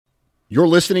You're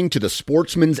listening to the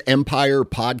Sportsman's Empire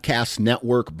Podcast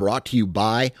Network, brought to you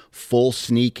by Full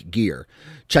Sneak Gear.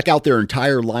 Check out their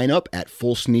entire lineup at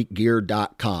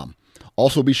fullsneakgear.com.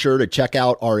 Also be sure to check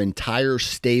out our entire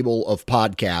stable of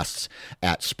podcasts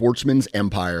at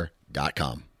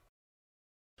sportsmansempire.com.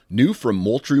 New from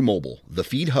Moultrie Mobile, the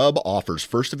Feed Hub offers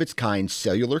first-of-its-kind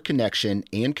cellular connection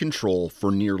and control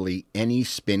for nearly any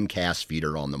spin cast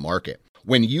feeder on the market.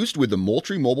 When used with the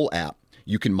Moultrie Mobile app,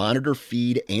 you can monitor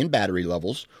feed and battery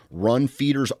levels, run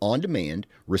feeders on demand,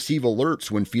 receive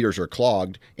alerts when feeders are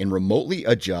clogged, and remotely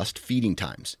adjust feeding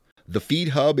times. The Feed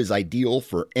Hub is ideal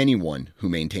for anyone who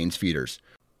maintains feeders.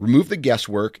 Remove the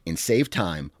guesswork and save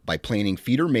time by planning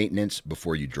feeder maintenance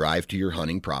before you drive to your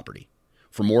hunting property.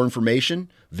 For more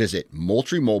information, visit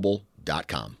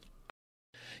MoultrieMobile.com.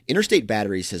 Interstate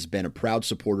Batteries has been a proud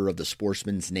supporter of the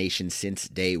Sportsman's Nation since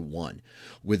day one.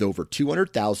 With over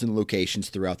 200,000 locations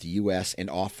throughout the U.S. and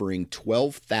offering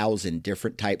 12,000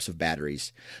 different types of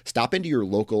batteries, stop into your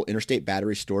local Interstate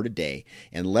Battery store today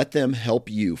and let them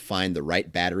help you find the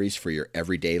right batteries for your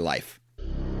everyday life.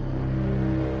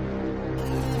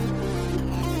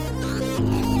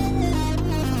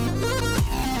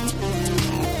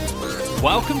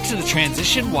 Welcome to the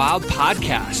Transition Wild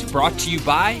Podcast, brought to you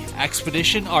by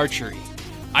Expedition Archery.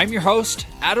 I'm your host,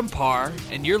 Adam Parr,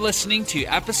 and you're listening to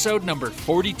episode number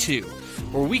 42,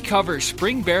 where we cover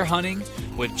spring bear hunting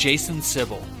with Jason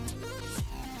Sybil.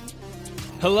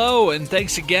 Hello, and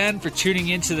thanks again for tuning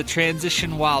into the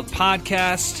Transition Wild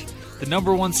Podcast, the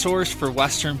number one source for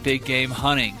Western big game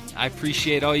hunting. I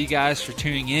appreciate all you guys for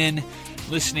tuning in,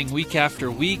 listening week after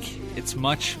week. It's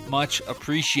much, much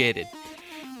appreciated.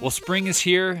 Well, spring is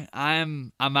here.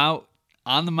 I'm out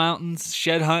on the mountains,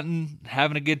 shed hunting,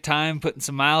 having a good time, putting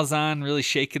some miles on, really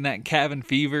shaking that cabin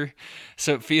fever.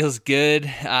 So it feels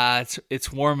good.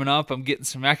 It's warming up. I'm getting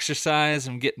some exercise.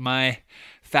 I'm getting my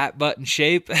fat butt in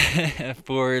shape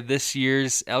for this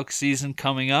year's elk season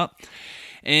coming up.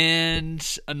 And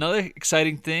another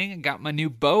exciting thing, I got my new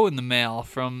bow in the mail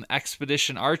from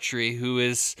Expedition Archery, who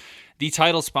is the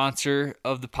title sponsor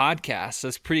of the podcast.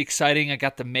 That's pretty exciting. I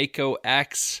got the Mako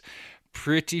X,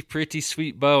 pretty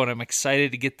sweet bow, and I'm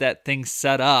excited to get that thing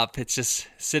set up. It's just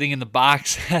sitting in the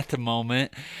box at the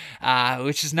moment,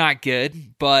 which is not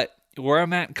good. But where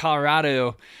I'm at in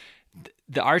Colorado,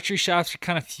 the archery shops are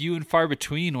kind of few and far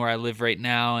between where I live right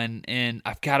now, and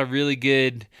I've got a really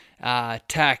good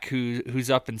tech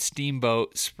who's up in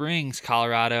Steamboat Springs,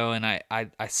 Colorado, and I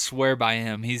swear by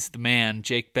him. He's the man,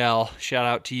 Jake Bell. Shout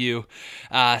out to you.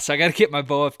 So I got to get my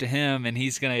bow up to him, and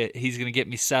he's gonna get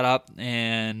me set up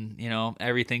and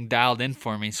everything dialed in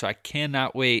for me. So I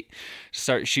cannot wait to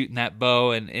start shooting that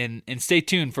bow, and stay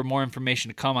tuned for more information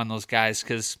to come on those guys,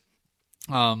 because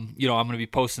I'm going to be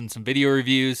posting some video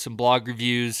reviews, some blog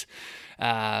reviews,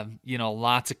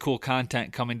 lots of cool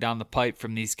content coming down the pipe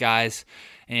from these guys.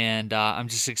 And I'm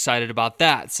just excited about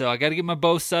that. So I got to get my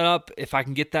bow set up. If I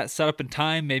can get that set up in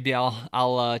time, maybe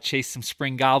I'll chase some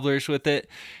spring gobblers with it.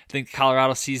 I think the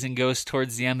Colorado season goes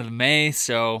towards the end of May,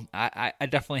 so I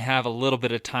definitely have a little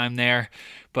bit of time there.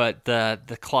 But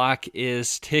the clock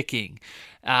is ticking.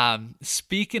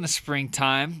 Speaking of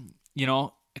springtime,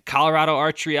 Colorado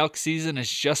archery elk season is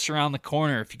just around the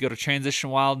corner. If you go to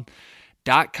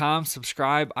transitionwild.com,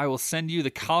 subscribe, I will send you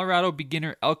the Colorado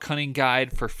Beginner Elk Hunting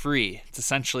Guide for free. It's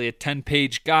essentially a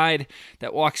 10-page guide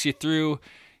that walks you through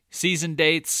season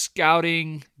dates,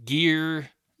 scouting,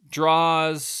 gear,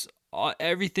 draws,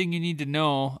 everything you need to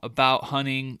know about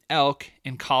hunting elk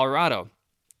in Colorado.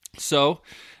 So,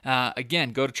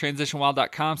 again, go to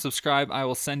transitionwild.com, subscribe, I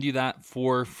will send you that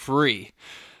for free.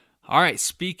 All right,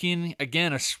 speaking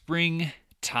again of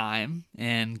springtime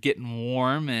and getting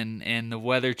warm and the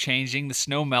weather changing, the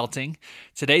snow melting,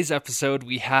 today's episode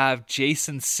we have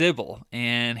Jason Sybil,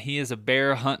 and he is a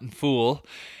bear hunting fool.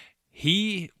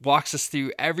 He walks us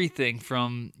through everything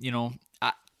from,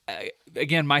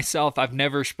 again, myself, I've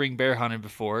never spring bear hunted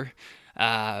before,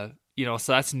 so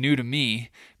that's new to me,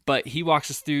 but he walks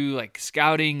us through like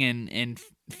scouting and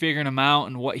figuring them out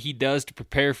and what he does to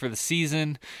prepare for the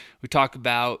season. We talk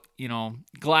about,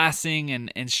 glassing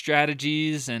and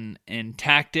strategies and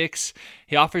tactics.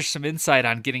 He offers some insight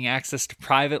on getting access to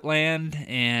private land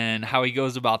and how he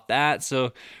goes about that.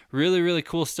 So really, really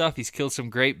cool stuff. He's killed some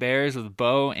great bears with a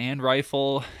bow and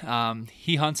rifle.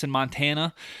 He hunts in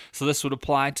Montana, so this would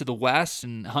apply to the West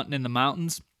and hunting in the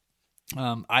mountains.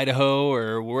 Idaho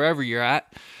or wherever you're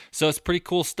at. So it's pretty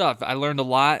cool stuff. I learned a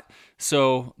lot.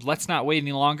 So let's not wait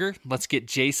any longer. Let's get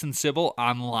Jason Sybil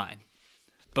on the line.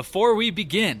 Before we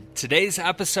begin, today's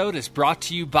episode is brought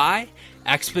to you by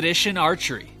Expedition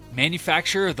Archery,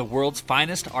 manufacturer of the world's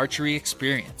finest archery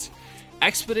experience.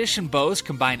 Expedition bows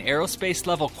combine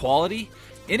aerospace-level quality,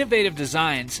 innovative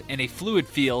designs, and a fluid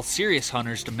feel serious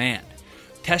hunters demand.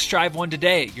 Test drive one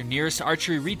today at your nearest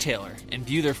archery retailer and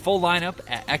view their full lineup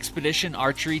at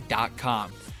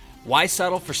expeditionarchery.com. Why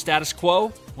settle for status quo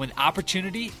when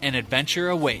opportunity and adventure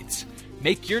awaits?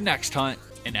 Make your next hunt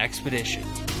an expedition.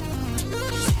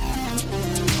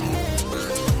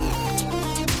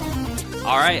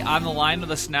 All right, on the line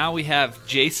with us now we have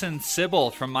Jason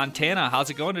Sybil from Montana. How's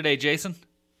it going today, Jason?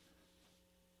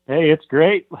 Hey, it's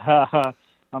great.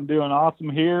 I'm doing awesome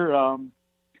here.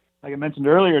 Like I mentioned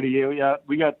earlier to you, yeah,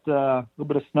 we got a little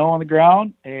bit of snow on the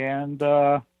ground, and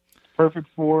perfect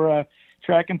for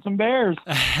tracking some bears.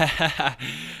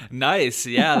 Nice.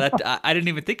 Yeah, that I didn't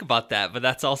even think about that, but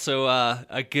that's also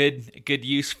a good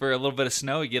use for a little bit of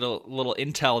snow. You get a little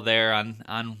intel there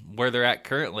on where they're at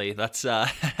currently. That's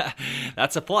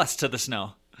that's a plus to the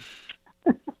snow.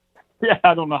 Yeah,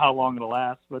 I don't know how long it'll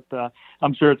last, but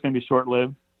I'm sure it's going to be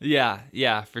short-lived.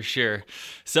 Yeah, for sure.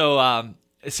 So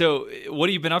what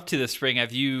have you been up to this spring?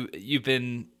 Have you've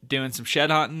been doing some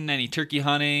shed hunting, any turkey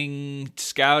hunting,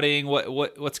 scouting?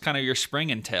 What's kind of your spring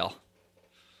entail?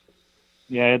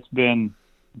 Yeah, it's been,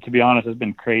 to be honest, it's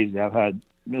been crazy.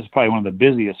 This is probably one of the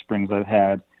busiest springs I've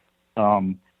had.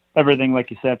 Everything, like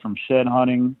you said, from shed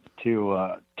hunting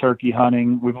to turkey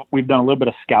hunting. We've done a little bit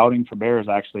of scouting for bears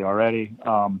actually already.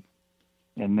 And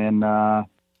then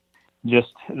just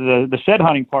the shed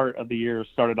hunting part of the year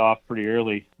started off pretty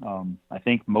early. I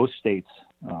think most states,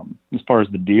 as far as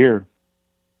the deer,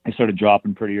 they started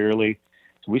dropping pretty early.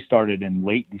 So we started in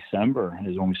late December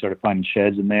is when we started finding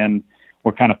sheds. And then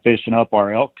we're kind of finishing up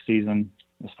our elk season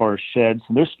as far as sheds.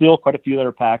 And there's still quite a few that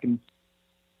are packing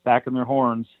their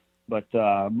horns. But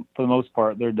for the most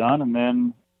part, they're done. And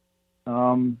then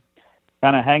kind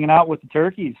of hanging out with the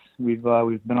turkeys. We've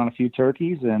been on a few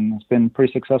turkeys, and it's been a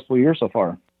pretty successful year so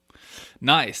far.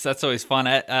 Nice. That's always fun.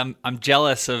 I'm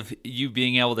jealous of you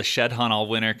being able to shed hunt all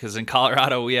winter because in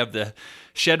Colorado we have the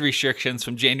shed restrictions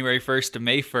from January 1st to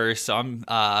May 1st. So I'm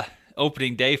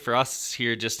opening day for us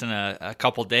here just in a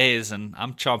couple days, and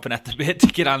I'm chomping at the bit to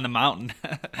get on the mountain.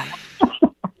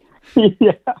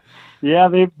 Yeah,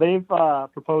 they've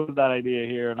proposed that idea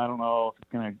here, and I don't know if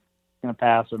it's gonna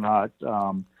pass or not.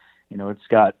 It's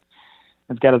got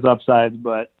its upsides,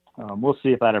 but we'll see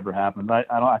if that ever happens.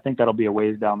 I think that'll be a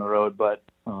ways down the road, but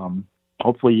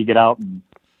hopefully you get out and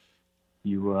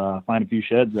you find a few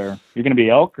sheds there. You're going to be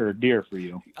elk or deer for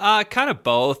you? Kind of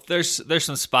both. There's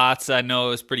some spots I know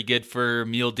is pretty good for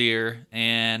mule deer,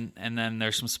 and then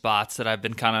there's some spots that I've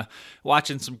been kind of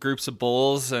watching some groups of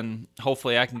bulls, and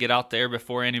hopefully I can get out there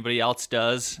before anybody else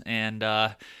does, and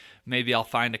maybe I'll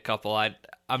find a couple.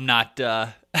 I'm not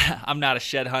I'm not a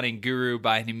shed hunting guru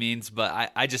by any means,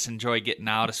 but I just enjoy getting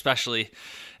out, especially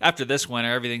after this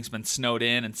winter. Everything's been snowed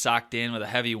in and socked in with a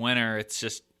heavy winter. It's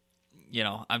just,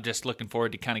 I'm just looking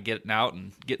forward to kind of getting out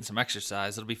and getting some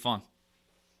exercise. It'll be fun.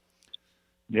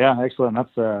 Yeah, excellent.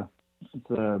 It's a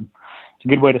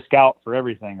good way to scout for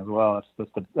everything as well.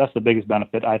 That's the biggest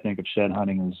benefit I think of shed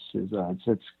hunting is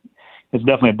it's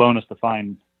definitely a bonus to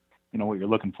find what you're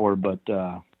looking for, but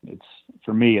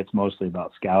for me it's mostly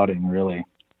about scouting, really.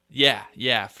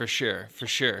 Yeah, for sure.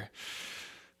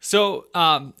 So,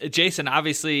 Jason,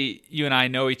 obviously you and I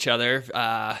know each other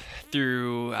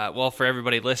through, for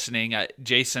everybody listening,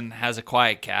 Jason has a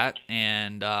quiet cat,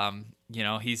 and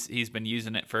he's been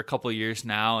using it for a couple of years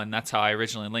now, and that's how I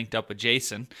originally linked up with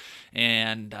Jason.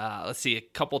 And let's see,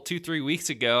 2-3 weeks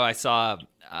ago, I saw,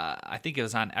 I think it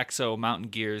was on Exo Mountain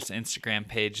Gear's Instagram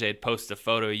page, they'd post a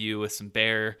photo of you with some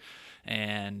bear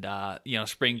and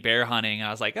spring bear hunting.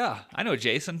 I was like, I know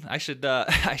Jason. I should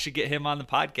get him on the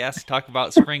podcast to talk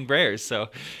about spring bears. So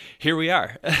here we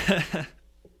are.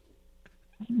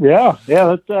 Yeah.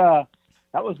 That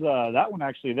was that one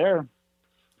actually there.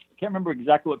 I can't remember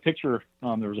exactly what picture.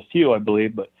 There was a few, I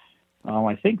believe, but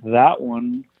I think that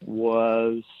one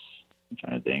was. I'm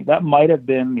trying to think. That might have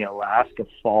been the Alaska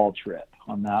fall trip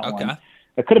on that one.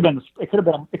 It could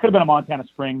have been a Montana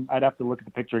spring. I'd have to look at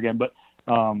the picture again, but.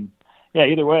 Yeah,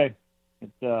 either way,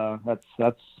 that's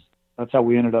how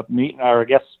we ended up meeting, or I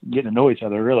guess getting to know each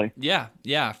other, really.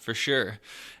 Yeah, for sure.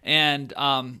 And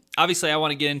obviously I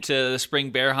want to get into the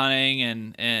spring bear hunting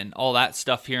and all that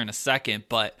stuff here in a second,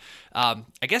 but I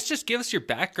guess just give us your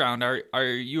background. Are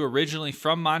you originally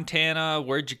from Montana?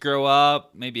 Where'd you grow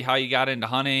up? Maybe how you got into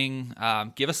hunting?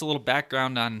 Give us a little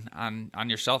background on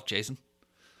yourself, Jason.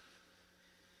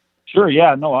 Sure,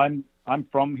 yeah. No, I'm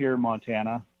from here in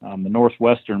Montana, the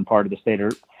northwestern part of the state,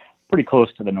 or pretty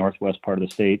close to the northwest part of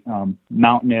the state,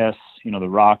 mountainous, the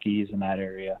Rockies in that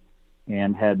area,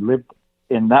 and had lived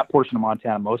in that portion of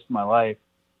Montana most of my life.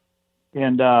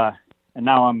 And and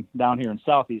now I'm down here in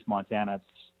southeast Montana.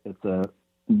 It's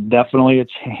definitely a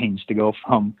change to go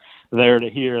from there to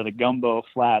here, the gumbo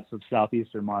flats of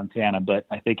southeastern Montana, but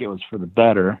I think it was for the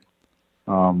better.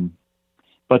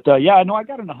 Yeah, I know I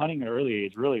got into hunting at an early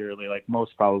age, really early, like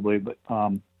most probably, but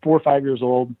 4 or 5 years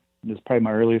old is probably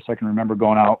my earliest I can remember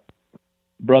going out,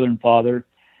 brother and father.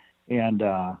 And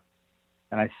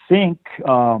I think,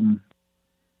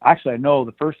 actually, I know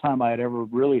the first time I had ever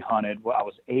really hunted, I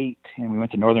was 8, and we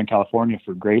went to Northern California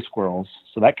for gray squirrels.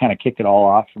 So that kind of kicked it all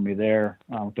off for me there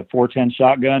with the 410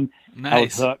 shotgun. Nice. I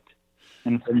was hooked.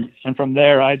 And from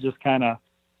there, I just kind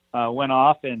of went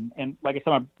off. And like I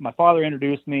said, my father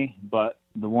introduced me, but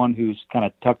the one who's kind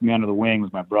of tucked me under the wing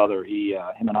was my brother.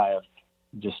 Him and I have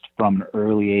just from an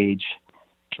early age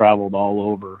traveled all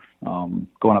over,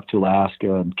 going up to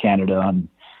Alaska and Canada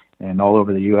and all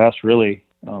over the U.S. really,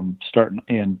 starting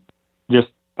in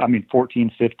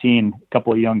 14, 15, a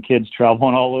couple of young kids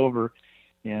traveling all over.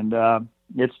 And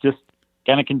it's just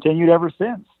kind of continued ever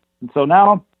since. And so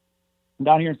now I'm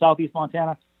down here in southeast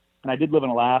Montana, and I did live in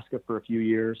Alaska for a few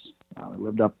years. I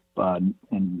lived up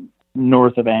in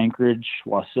north of Anchorage,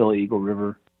 Wasilla, Eagle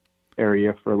River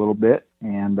area for a little bit,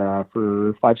 and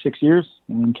for 5-6 years,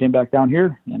 and then came back down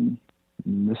here, and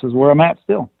this is where I'm at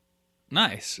still.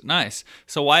 Nice.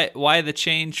 So why the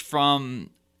change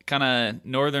from kind of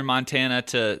northern Montana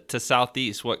to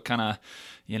southeast? What kind of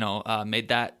made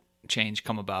that change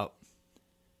come about?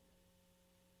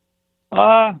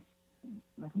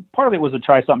 Part of it was to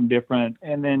try something different,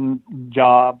 and then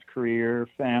job, career,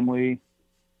 family.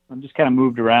 I just kind of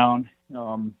moved around.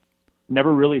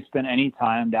 Never really spent any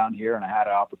time down here, and I had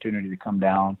an opportunity to come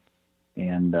down.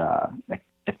 And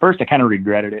at first, I kind of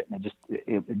regretted it, and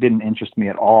it didn't interest me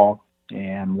at all.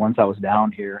 And once I was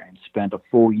down here and spent a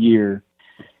full year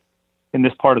in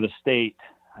this part of the state,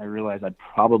 I realized I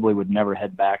probably would never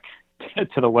head back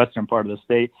to the western part of the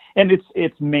state. And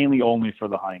it's mainly only for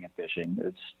the hunting and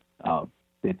fishing.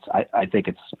 I think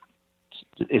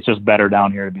it's just better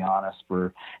down here, to be honest,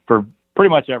 for pretty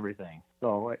much everything.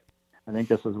 So I think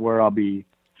this is where I'll be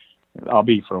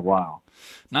for a while.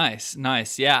 Nice.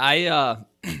 Yeah,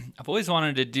 I've always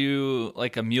wanted to do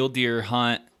like a mule deer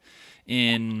hunt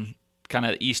in kind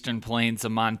of the eastern plains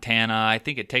of Montana. I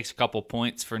think it takes a couple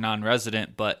points for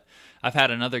non-resident, but I've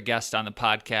had another guest on the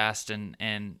podcast,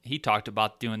 and he talked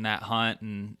about doing that hunt,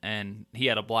 and he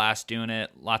had a blast doing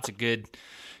it. Lots of good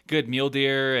mule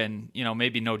deer, and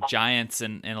maybe no giants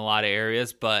in a lot of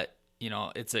areas, but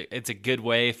it's a good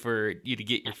way for you to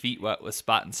get your feet wet with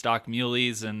spot and stock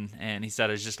muleys, and he said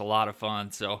it's just a lot of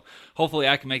fun. So hopefully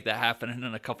I can make that happen in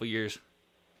a couple years.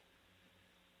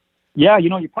 Yeah,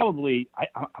 you probably,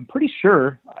 I'm pretty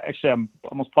sure, actually I'm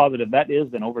almost positive that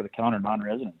is an over-the-counter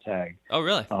non-resident tag. Oh,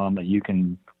 really? That you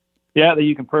can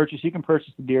purchase. You can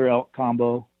purchase the deer elk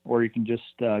combo, or you can just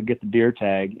get the deer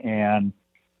tag. And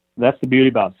that's the beauty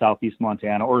about southeast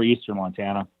Montana or eastern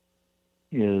Montana,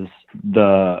 is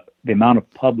the amount of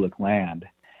public land.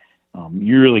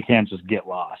 You really can't just get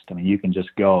lost. I mean, you can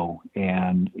just go,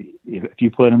 and if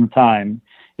you put in the time,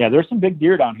 there's some big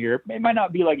deer down here. It might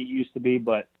not be like it used to be,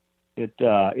 but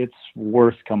it's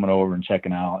worth coming over and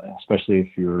checking out, especially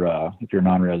if you're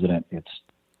non-resident.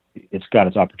 It's got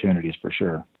its opportunities for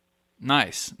sure.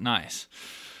 Nice.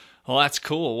 Well, that's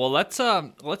cool. Well,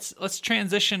 let's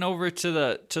transition over to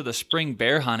the spring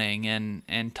bear hunting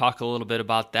and talk a little bit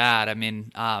about that. I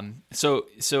mean, so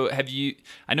have you?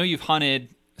 I know you've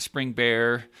hunted spring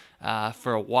bear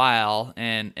for a while,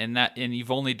 and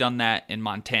you've only done that in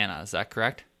Montana. Is that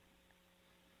correct?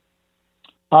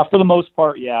 For the most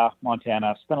part, yeah, Montana.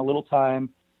 I've spent a little time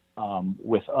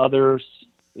with others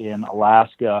in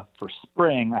Alaska for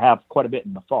spring. I have quite a bit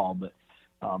in the fall, but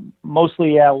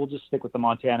mostly, we'll just stick with the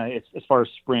Montana. As far as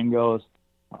spring goes,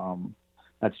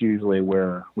 that's usually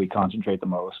where we concentrate the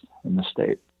most in the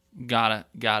state. Got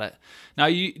it. Now,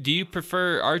 do you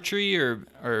prefer archery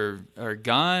or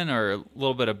gun, or a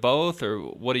little bit of both, or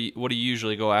what do you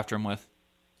usually go after them with?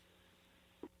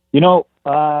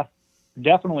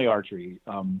 Definitely archery.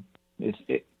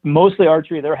 It's mostly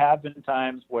archery. There have been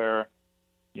times where,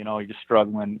 you're just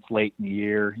struggling. It's late in the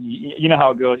year. You know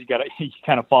how it goes. You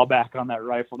kind of fall back on that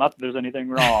rifle. Not that there's anything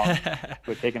wrong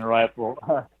with taking a rifle,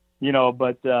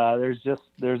 but there's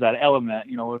that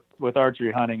element, with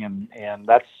archery hunting, and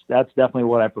that's definitely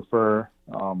what I prefer.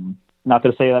 Not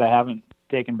to say that I haven't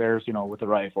taken bears, with a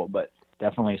rifle, but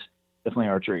definitely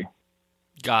archery.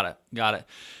 Got it.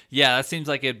 Yeah, that seems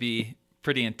like it'd be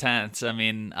pretty intense. I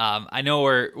mean, I know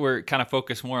we're kind of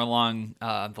focused more along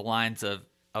the lines of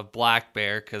black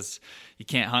bear, because you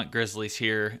can't hunt grizzlies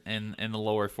here in the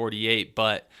lower 48.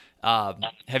 But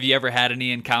have you ever had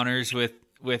any encounters with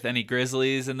with any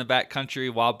grizzlies in the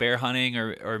backcountry while bear hunting,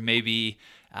 or maybe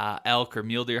elk or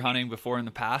mule deer hunting before in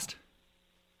the past?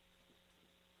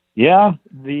 Yeah,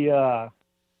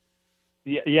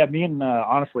 yeah, me and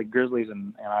honestly, grizzlies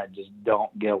and I just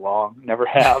don't get along. Never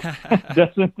have.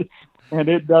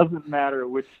 It doesn't matter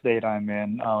which state I'm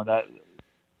in. That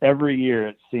every year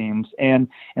it seems, and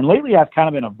lately I've kind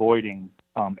of been avoiding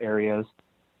areas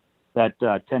that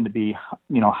tend to be,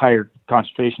 higher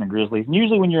concentration of grizzlies. And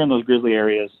usually when you're in those grizzly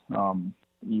areas,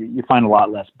 you find a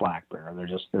lot less black bear.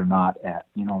 They're not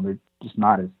they're just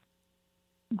not as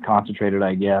concentrated,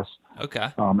 I guess. Okay.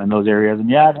 In those areas. And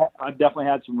yeah, I've definitely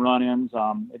had some run-ins,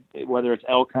 whether it's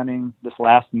elk hunting, this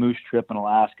last moose trip in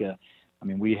Alaska. I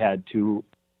mean, we had 2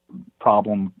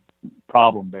 problem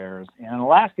bears. And in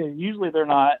Alaska, usually they're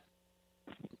not,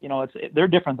 they're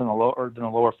different than the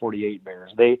lower 48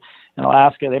 bears. In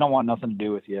Alaska, they don't want nothing to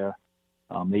do with you.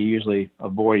 They usually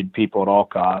avoid people at all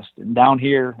costs. And down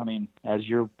here, I mean, as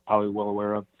you're probably well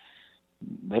aware of,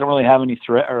 they don't really have any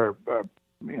threat or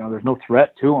there's no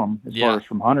threat to them as far as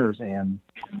from hunters. And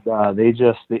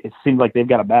it seems like they've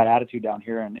got a bad attitude down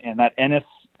here. And that Ennis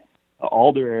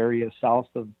Alder area south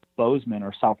of Bozeman,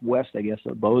 or southwest, I guess,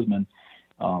 of Bozeman,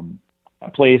 a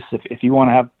place, if you want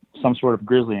to have some sort of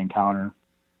grizzly encounter,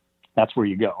 that's where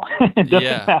you go. It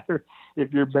doesn't matter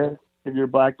if you're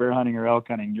black bear hunting or elk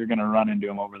hunting, you're going to run into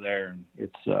them over there. And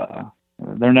it's,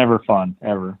 they're never fun,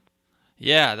 ever.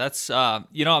 Yeah, that's,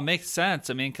 it makes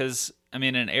sense. I mean, because,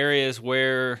 in areas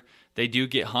where they do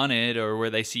get hunted or where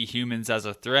they see humans as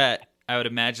a threat, I would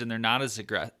imagine they're not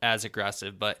as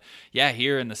aggressive. But yeah,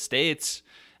 here in the States,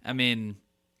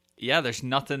 there's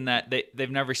nothing that they've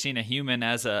never seen a human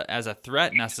as a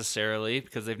threat necessarily,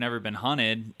 because they've never been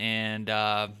hunted, and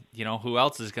who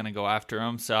else is going to go after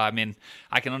them? So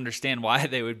I can understand why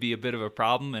they would be a bit of a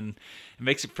problem, and it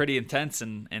makes it pretty intense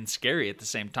and scary at the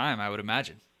same time, I would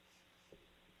imagine.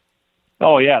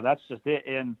 Oh yeah, that's just it.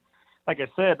 And like I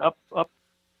said, up,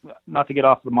 not to get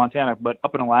off the Montana, but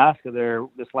up in Alaska there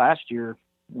this last year,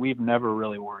 we've never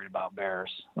really worried about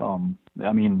bears.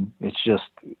 It's just,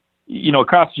 it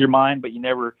crosses your mind, but you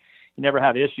never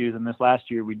have issues. And this last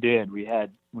year we did. We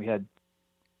had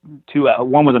 2.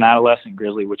 One was an adolescent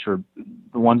grizzly, which are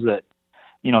the ones that,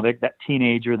 that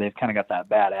teenager, they've kind of got that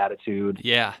bad attitude.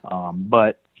 Yeah.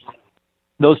 But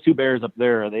those 2 bears up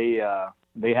there, they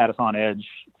had us on edge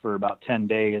for about 10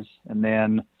 days, and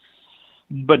then.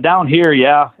 But down here,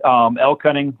 elk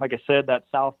hunting, like I said, that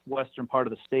southwestern part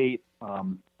of the state,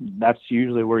 that's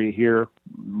usually where you hear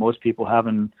most people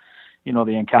having,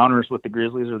 the encounters with the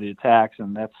grizzlies or the attacks,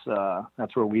 and that's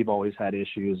where we've always had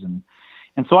issues. And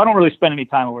so I don't really spend any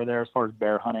time over there as far as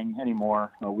bear hunting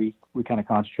anymore. We kind of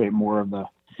concentrate more of the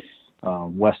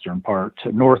western part,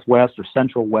 northwest or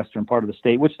central western part of the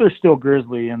state, which there's still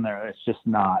grizzly in there. It's just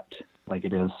not like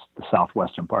it is the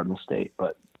southwestern part of the state,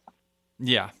 but.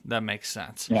 Yeah, that makes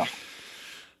sense. Yeah.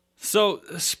 So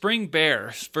spring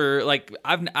bears,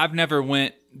 I've never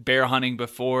went bear hunting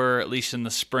before, at least in the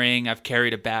spring. I've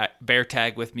carried a bear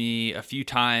tag with me a few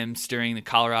times during the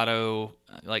Colorado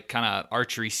kind of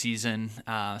archery season,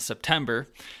 September.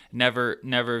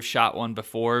 Never shot one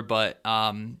before, but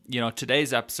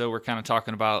today's episode we're kind of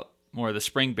talking about more of the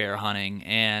spring bear hunting,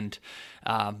 and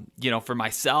for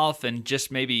myself and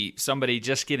just maybe somebody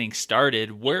just getting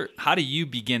started, how do you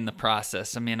begin the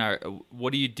process?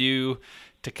 What do you do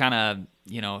to kind of,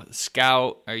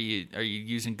 scout? Are you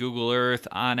using Google Earth,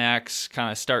 Onyx, kind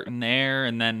of starting there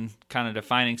and then kind of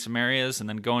defining some areas and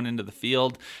then going into the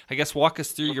field? I guess walk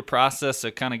us through your process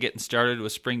of kind of getting started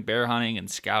with spring bear hunting and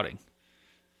scouting.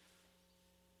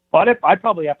 Well, I'd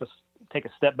probably have to take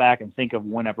a step back and think of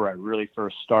whenever I really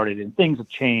first started, and things have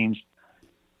changed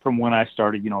from when I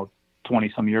started,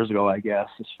 20 some years ago, I guess,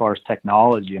 as far as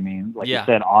technology. You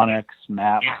said, Onyx,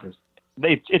 maps,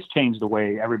 it's changed the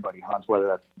way everybody hunts, whether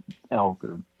that's elk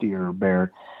or deer or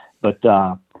bear. But,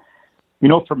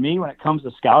 for me, when it comes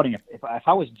to scouting, if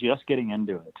I was just getting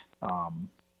into it,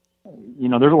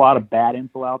 there's a lot of bad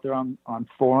info out there on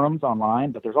forums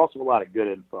online, but there's also a lot of good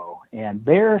info. And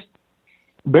bear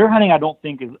hunting, I don't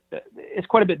think it's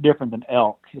quite a bit different than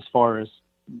elk as far as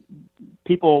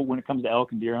people, when it comes to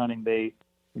elk and deer hunting,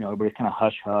 everybody's kind of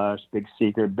hush hush, big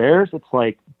secret. Bears, it's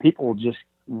like people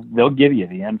they'll give you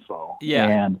the info.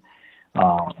 Yeah.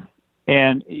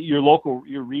 And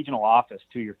your regional office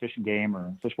too, your Fish and Game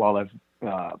or Fish Wildlife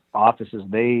offices,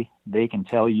 they can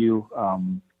tell you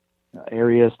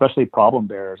areas, especially problem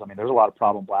bears. There's a lot of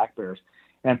problem black bears.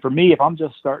 And for me, if I'm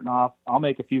just starting off, I'll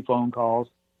make a few phone calls.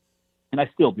 And I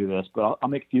still do this, but I'll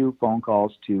make a few phone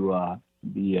calls to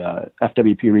the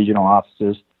FWP regional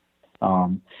offices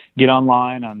get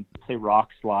online on, say, Rock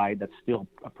Slide. That's still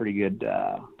a pretty good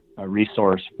a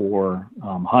resource for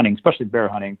hunting, especially bear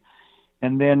hunting.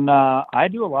 And then I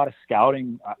do a lot of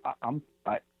scouting.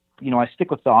 I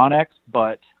stick with the onX,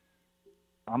 but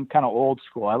I'm kind of old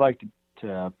school. I like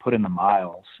to put in the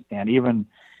miles, and even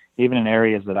in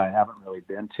areas that I haven't really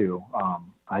been to,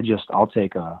 I'll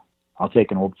take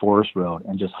an old forest road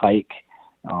and just hike.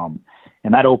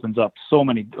 And that opens up so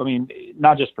many, I mean,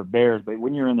 not just for bears, but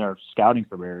when you're in there scouting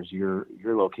for bears, you're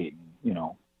locating,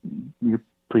 your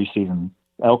preseason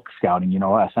elk scouting,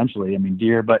 essentially, I mean,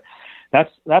 deer, but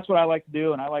that's what I like to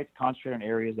do. And I like to concentrate on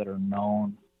areas that are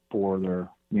known for their,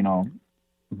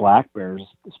 black bears,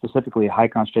 specifically a high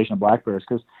concentration of black bears,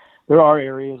 because there are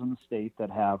areas in the state that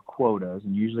have quotas.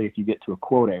 And usually if you get to a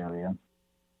quota area,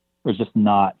 there's just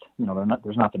not,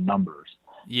 there's not the numbers.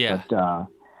 Yeah. But,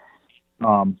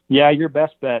 your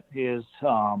best bet is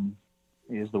the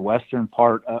western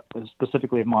part,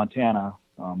 specifically of Montana,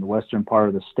 the western part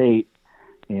of the state,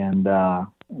 and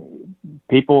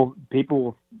people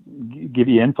will give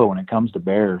you info when it comes to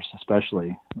bears,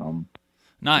 especially.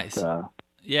 Nice.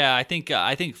 Yeah, I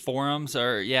think forums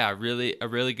are really a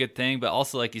really good thing, but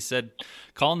also, like you said,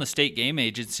 calling the state game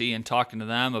agency and talking to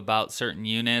them about certain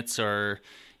units, or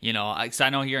because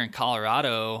I know here in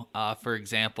Colorado, for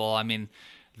example, I mean,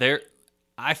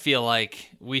 I feel like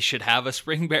we should have a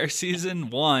spring bear season,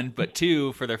 one, but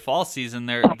two, for their fall season,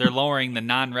 they're lowering the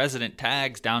non-resident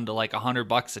tags down to like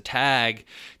 $100 a tag,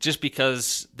 just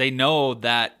because they know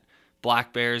that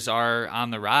black bears are on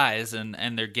the rise and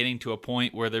they're getting to a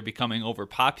point where they're becoming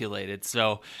overpopulated.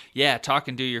 So yeah,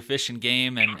 talking to your Fish and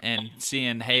Game and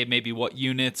seeing, hey, maybe what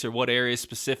units or what areas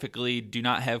specifically do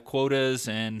not have quotas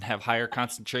and have higher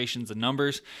concentrations of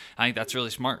numbers, I think that's really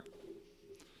smart.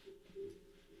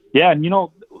 Yeah, and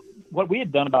what we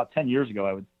had done about 10 years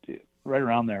ago, right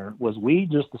around there, was we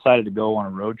just decided to go on a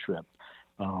road trip.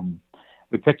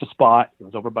 We picked a spot. It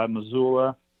was over by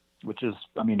Missoula, which is,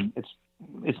 I mean,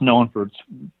 it's known for its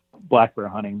black bear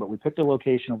hunting, but we picked a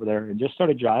location over there and just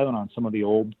started driving on some of the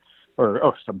old,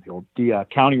 the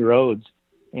county roads,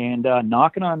 and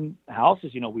knocking on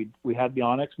houses. We had the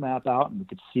onX map out, and we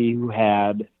could see who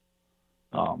had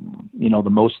the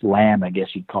most land, I guess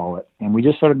you'd call it. And we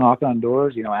just started knocking on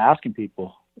doors, asking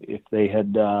people if they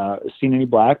had seen any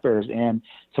black bears. And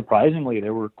surprisingly,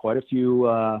 there were quite a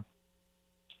few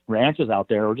ranches out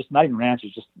there, or just not even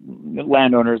ranches, just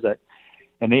landowners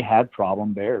and they had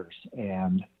problem bears.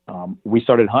 And we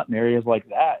started hunting areas like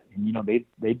that. And,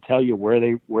 they'd tell you where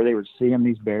they were seeing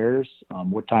these bears,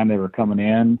 what time they were coming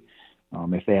in,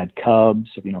 if they had cubs,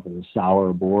 if it was a sow or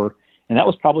a boar. And that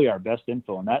was probably our best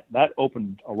info, and that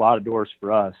opened a lot of doors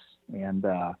for us. And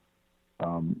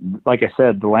like I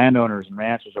said, the landowners and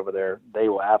ranchers over there, they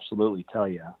will absolutely tell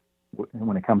you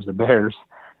when it comes to bears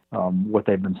what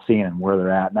they've been seeing and where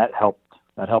they're at, and that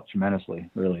helped tremendously,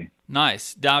 really.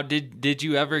 Nice. Now, did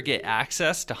you ever get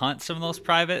access to hunt some of those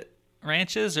private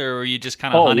ranches, or were you just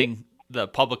kind of hunting the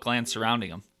public land surrounding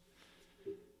them?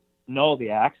 No, the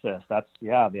access.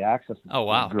 The access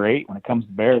is great when it comes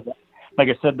to bears. Like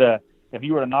I said, if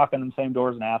you were to knock on the same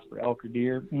doors and ask for elk or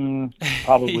deer,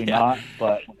 probably not.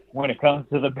 But when it comes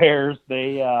to the bears,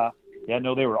 they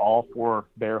were all for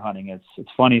bear hunting.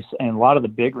 It's funny, and a lot of the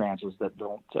big ranches that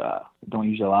don't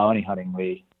usually allow any hunting,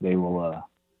 they'll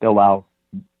allow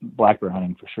black bear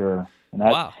hunting for sure. And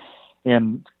that, wow.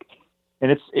 And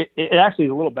it actually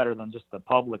is a little better than just the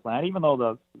public land, even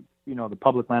though the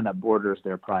public land that borders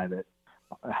their private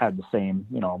had the same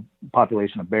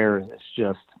population of bears. It's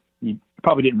just you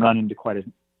probably didn't run into quite as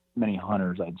many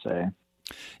hunters, I'd say.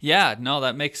 Yeah, no,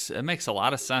 it makes a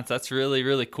lot of sense. That's really,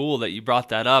 really cool that you brought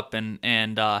that up. And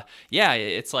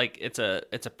it's like it's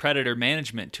a predator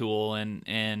management tool,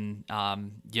 and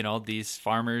these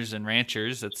farmers and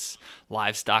ranchers, it's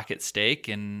livestock at stake,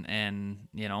 and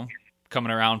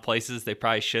coming around places they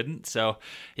probably shouldn't. So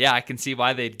yeah, I can see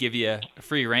why they'd give you a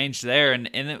free range there. And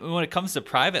when it comes to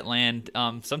private land,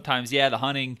 sometimes, the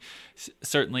hunting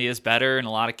certainly is better in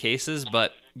a lot of cases,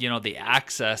 but the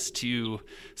access to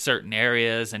certain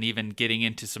areas and even getting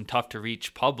into some tough to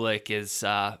reach public is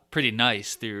pretty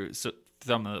nice through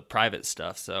some of the private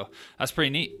stuff. So that's pretty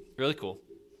neat. Really cool.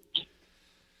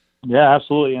 Yeah,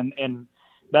 absolutely. And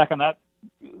back on that,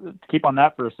 to keep on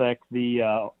that for a sec,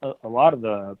 a lot of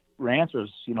the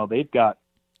ranchers, they've got,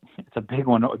 it's a big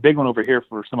one over here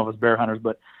for some of us bear hunters,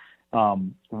 but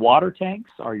water tanks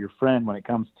are your friend when it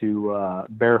comes to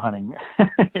bear hunting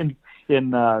in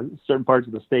certain parts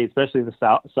of the state, especially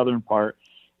the southern part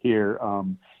here.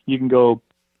 You can go,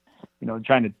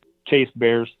 trying to chase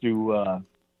bears through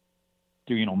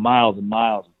through, miles and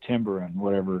miles of timber and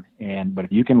whatever. But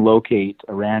if you can locate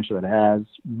a ranch that has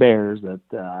bears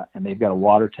and they've got a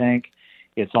water tank,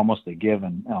 it's almost a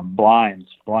given. Blinds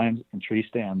and tree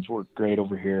stands work great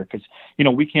over here because,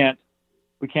 we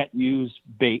can't use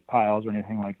bait piles or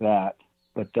anything like that,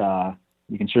 but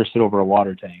you can sure sit over a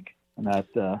water tank, and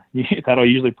that'll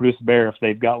usually produce a bear if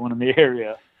they've got one in the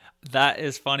area. That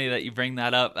is funny that you bring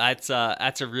that up. That's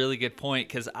a really good point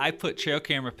because I put trail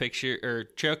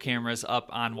cameras up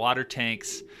on water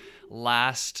tanks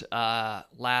last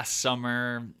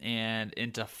summer and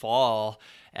into fall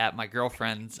at my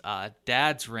girlfriend's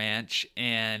dad's ranch,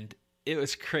 and it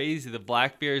was crazy. The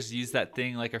black bears use that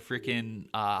thing like a freaking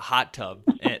hot tub.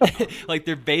 And, like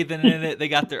they're bathing in it. They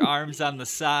got their arms on the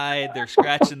side. They're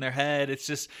scratching their head.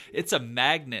 It's a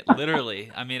magnet,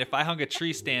 literally. I mean, if I hung a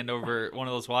tree stand over one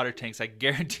of those water tanks, I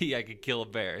guarantee I could kill a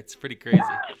bear. It's pretty crazy.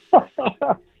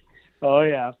 Oh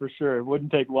yeah, for sure. It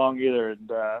wouldn't take long either.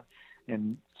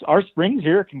 And our springs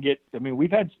here can get,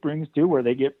 we've had springs too where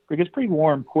it gets pretty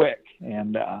warm quick,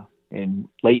 and in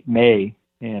late May,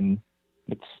 and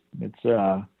it's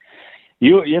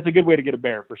a good way to get a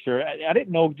bear for sure. I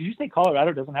didn't know. Did you say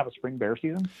Colorado doesn't have a spring bear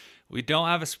season? We don't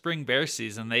have a spring bear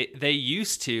season. They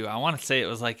used to. I want to say it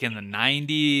was like in the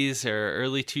 90s or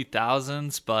early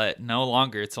 2000s, but no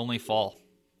longer. It's only fall.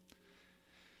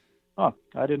 Oh,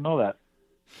 I didn't know that.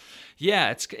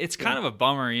 Yeah, it's kind of a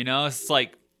bummer, It's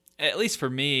like, at least for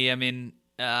me, like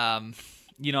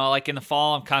in the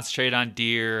fall, I'm concentrated on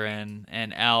deer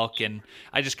and elk, and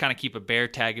I just kind of keep a bear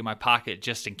tag in my pocket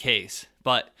just in case.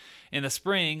 But in the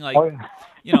spring,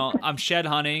 I'm shed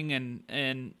hunting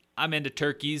and I'm into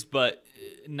turkeys, but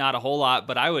not a whole lot.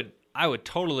 But I would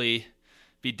totally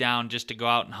be down just to go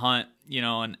out and hunt,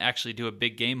 and actually do a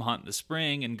big game hunt in the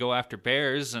spring and go after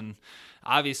bears. And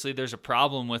obviously there's a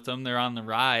problem with them. They're on the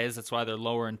rise. That's why they're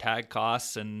lowering tag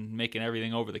costs and making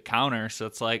everything over the counter. So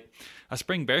it's like a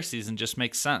spring bear season just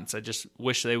makes sense. I just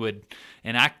wish they would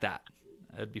enact that.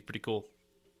 That'd be pretty cool.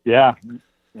 Yeah,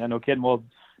 no kidding. Well,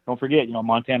 don't forget,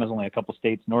 Montana's only a couple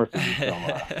states north of you,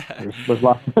 so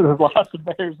there's lots of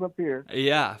bears up here.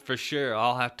 Yeah, for sure.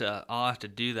 I'll have to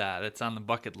do that. It's on the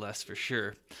bucket list for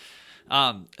sure.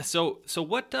 So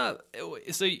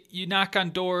you knock on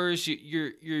doors,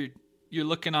 you're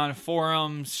looking on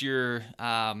forums, you're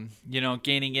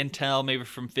gaining intel maybe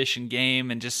from Fish and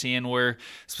Game and just seeing where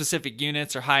specific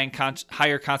units or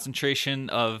higher concentration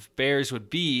of bears would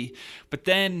be. But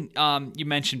then you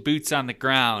mentioned boots on the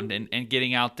ground and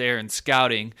getting out there and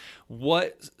scouting.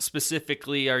 What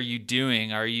specifically are you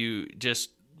doing? Are you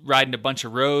just riding a bunch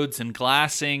of roads and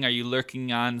glassing? Are you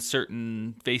lurking on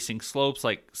certain facing slopes,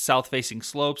 like south-facing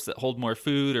slopes that hold more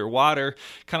food or water?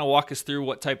 Kind of walk us through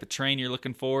what type of terrain you're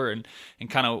looking for and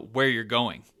kind of where you're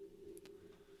going.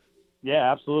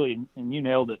 Yeah, absolutely. And you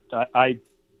nailed it.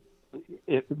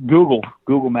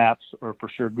 Google Maps, or for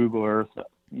sure Google Earth,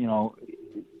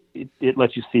 it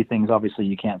lets you see things obviously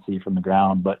you can't see from the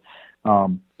ground. But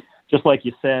just like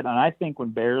you said, and I think when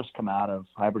bears come out of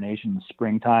hibernation in the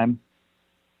springtime,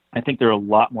 I think they're a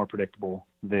lot more predictable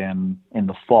than in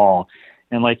the fall.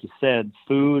 And like you said,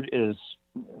 food is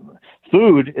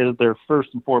their first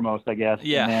and foremost, I guess.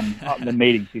 Yeah. And then the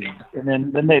mating season,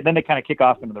 and then they kind of kick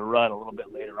off into the rut a little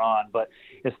bit later on. But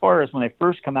as far as when they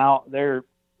first come out,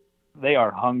 they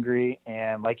are hungry.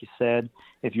 And like you said,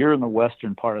 if you're in the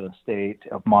western part of the state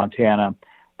of Montana,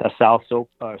 the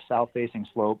south facing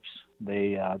slopes,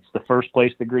 it's the first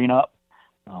place to green up.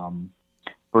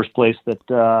 First place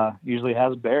that usually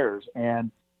has bears.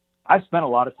 And I've spent a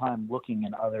lot of time looking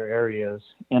in other areas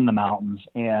in the mountains,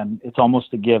 and it's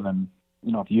almost a given.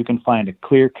 If you can find a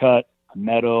clear cut, a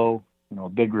meadow, a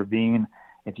big ravine,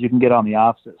 if you can get on the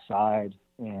opposite side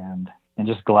and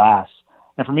just glass.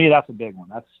 And for me, that's a big one.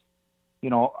 That's,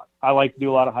 I like to do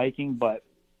a lot of hiking, but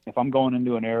if I'm going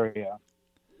into an area,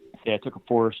 say I took a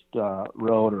forest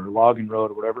road or logging road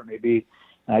or whatever it may be,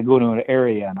 and I go to an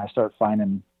area and I start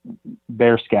finding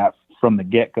bear scat from the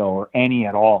get-go or any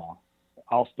at all,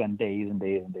 I'll spend days and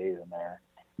days and days in there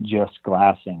just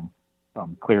glassing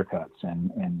clear cuts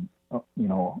and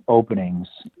openings.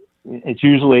 It's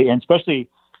usually, and especially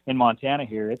in Montana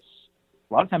here, it's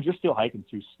a lot of times you're still hiking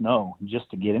through snow just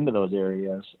to get into those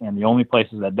areas, and the only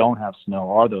places that don't have snow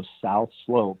are those south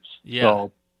slopes. Yeah.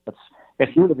 So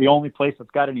if you're the only place that's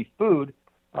got any food,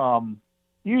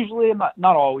 usually,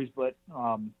 not always, but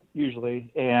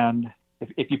usually, and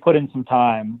if you put in some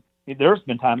time, there's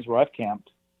been times where I've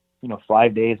camped,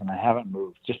 5 days and I haven't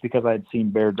moved just because I had seen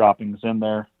bear droppings in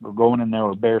there or going in there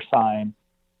or bear sign.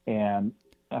 And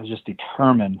I was just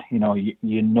determined,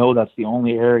 that's the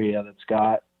only area that's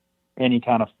got any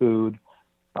kind of food.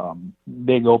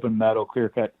 big open meadow clear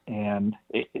cut, and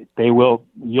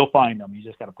you'll find them. You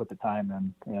just got to put the time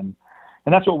in, and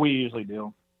that's what we usually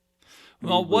do.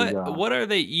 Well, what are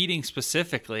they eating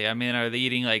specifically? I mean, are they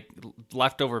eating like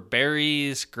leftover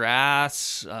berries,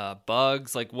 grass,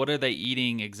 bugs? Like, what are they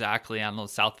eating exactly on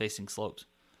those south-facing slopes?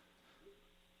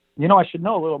 I should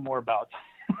know a little more about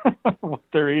what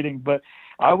they're eating, but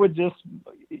I would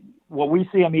what we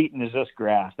see them eating is just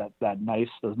grass.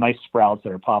 Those nice sprouts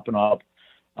that are popping up,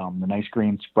 the nice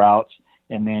green sprouts,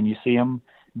 and then you see them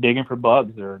digging for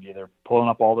bugs. They're either pulling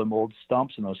up all them old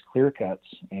stumps and those clear cuts,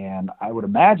 and I would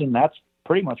imagine that's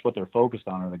pretty much what they're focused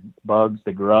on, are the bugs,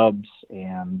 the grubs,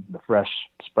 and the fresh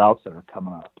sprouts that are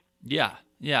coming up.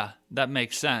 Yeah, that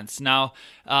makes sense. Now,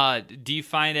 do you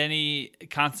find any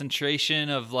concentration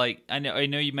of like, I know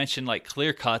you mentioned like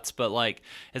clear cuts, but like,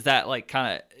 is that like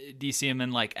kind of, do you see them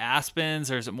in like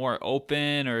aspens, or is it more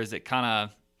open, or is it kind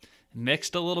of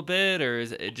mixed a little bit, or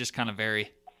is it just kind of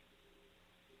vary?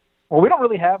 Well, we don't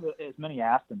really have as many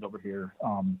aspens over here.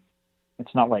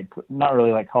 It's not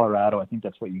really like Colorado. I think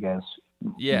that's what you guys,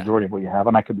 majority of what you have,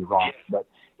 and I could be wrong, but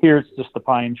here it's just the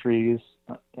pine trees,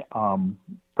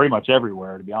 pretty much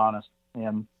everywhere, to be honest.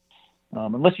 And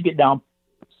unless you get down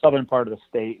southern part of the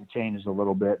state, it changes a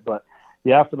little bit. But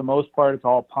yeah, for the most part, it's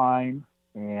all pine,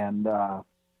 and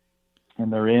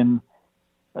they're in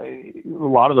a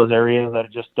lot of those areas that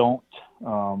just don't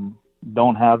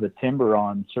have the timber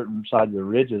on certain sides of the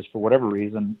ridges for whatever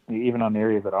reason, even on the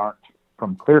areas that aren't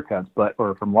from clear cuts,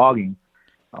 or from logging.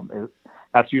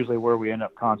 That's usually where we end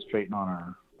up concentrating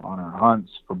on our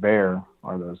hunts for bear,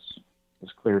 are those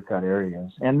clear cut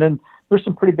areas. And then there's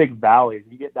some pretty big valleys.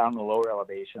 You get down to the lower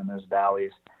elevation, there's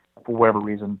valleys for whatever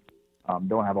reason,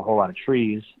 don't have a whole lot of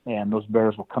trees, and those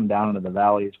bears will come down into the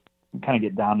valleys, kind of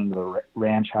get down into the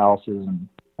ranch houses and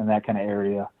that kind of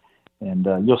area. And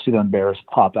you'll see them bears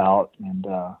pop out and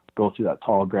go through that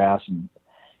tall grass and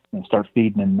start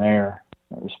feeding in there.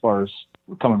 As far as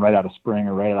coming right out of spring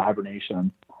or right out of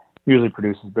hibernation, usually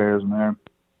produces bears in there.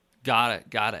 Got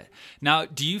it. Now,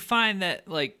 do you find that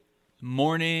like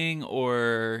morning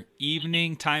or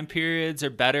evening time periods are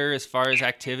better as far as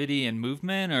activity and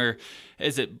movement, or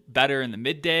is it better in the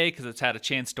midday because it's had a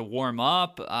chance to warm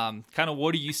up? Kind of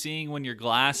what are you seeing when you're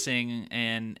glassing,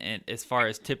 and as far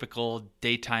as typical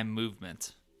daytime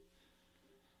movements?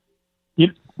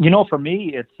 For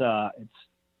me, it's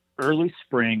early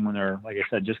spring when they're, like I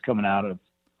said, just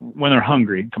when they're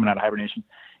hungry, coming out of hibernation.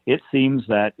 It seems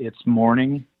that it's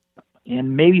morning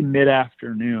and maybe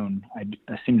mid-afternoon.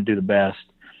 I seem to do the best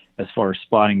as far as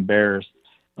spotting bears.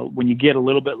 When you get a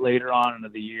little bit later on into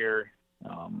the year,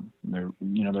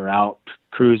 they're out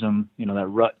cruising. That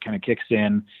rut kind of kicks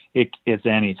in. It's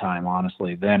any time,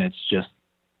 honestly. Then it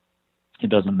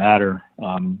doesn't matter.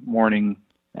 Morning,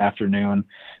 afternoon,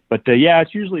 but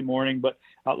it's usually morning. But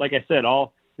like I said,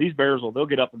 these bears they'll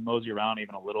get up and mosey around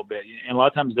even a little bit, and a lot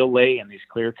of times they'll lay in these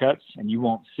clear cuts and you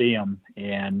won't see them,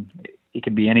 and it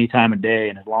could be any time of day,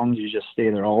 and as long as you just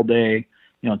stay there all day,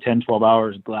 10-12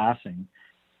 hours glassing,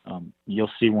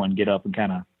 you'll see one get up and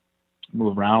kind of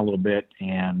move around a little bit,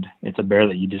 and it's a bear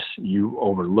that you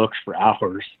overlooked for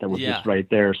hours that was just right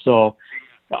there. So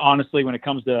honestly, when it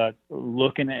comes to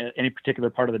looking at any particular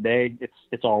part of the day,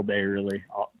 it's all day really.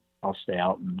 I'll stay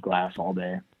out and glass all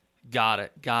day. Got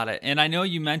it. And I know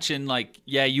you mentioned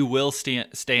you will stay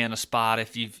in a spot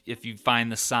if you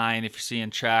find the sign, if you're seeing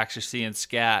tracks or seeing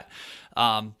scat.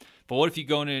 But what if you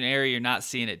go into an area you're not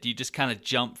seeing it? Do you just kind of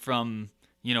jump from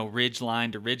ridge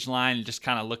line to ridge line and just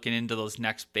kind of looking into those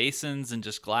next basins and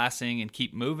just glassing and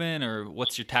keep moving, or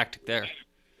what's your tactic there?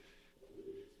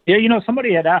 Yeah,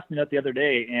 somebody had asked me that the other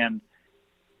day, and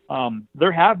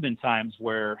there have been times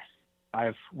where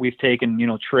we've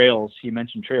taken, trails. You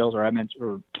mentioned trails,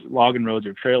 or logging roads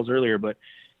or trails earlier, but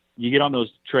you get on those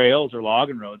trails or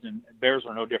logging roads, and bears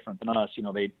are no different than us.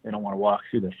 They don't want to walk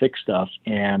through the thick stuff.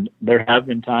 And there have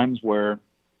been times where,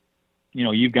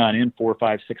 you've gone in 4,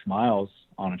 5, 6 miles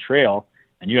on a trail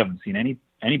and you haven't seen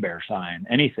any bear sign,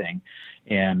 anything.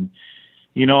 And,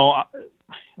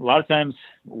 a lot of times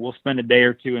we'll spend a day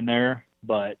or two in there,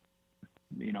 but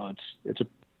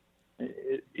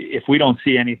if we don't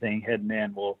see anything heading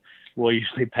in, we'll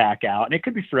usually pack out. And it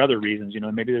could be for other reasons.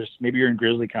 Maybe you're in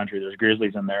grizzly country. There's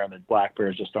grizzlies in there, and the black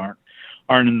bears just aren't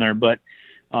in there. But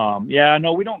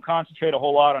we don't concentrate a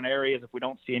whole lot on areas if we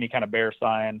don't see any kind of bear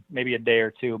sign. Maybe a day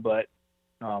or two. But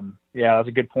that's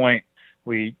a good point.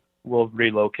 We will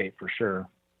relocate for sure.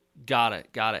 Got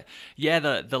it. Yeah,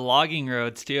 the logging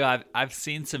roads too. I've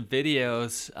seen some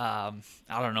videos. I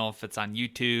don't know if it's on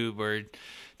YouTube or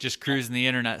just cruising the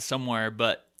internet somewhere,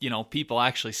 but people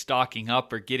actually stalking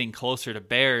up or getting closer to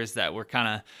bears that were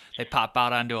they pop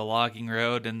out onto a logging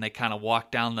road and they kind of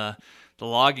walk down the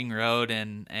logging road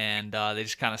and they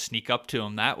just kind of sneak up to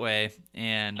them that way.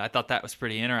 And I thought that was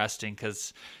pretty interesting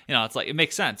because, it's like, it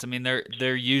makes sense. I mean,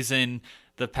 they're using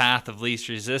the path of least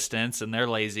resistance and they're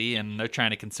lazy and they're trying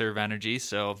to conserve energy.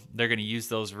 So they're going to use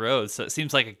those roads. So it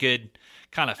seems like a good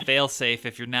kind of fail safe.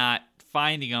 If you're not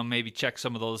finding them, maybe check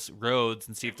some of those roads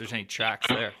and see if there's any tracks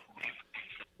there.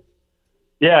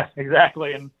 Yeah,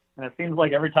 exactly. And it seems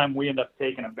like every time we end up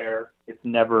taking a bear, it's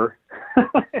never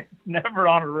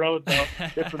on a road though.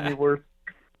 It's the worst.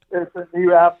 It's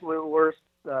the absolute worst,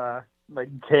 like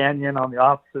canyon on the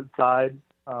opposite side.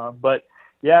 But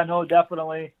yeah, no,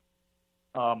 definitely.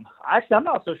 Actually, I'm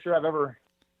not so sure I've ever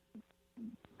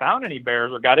found any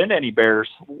bears or got into any bears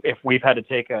if we've had to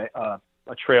take a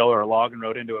trail or a logging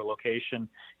road into a location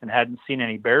and hadn't seen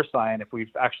any bear sign, if we've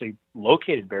actually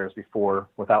located bears before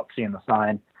without seeing the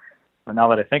sign. But now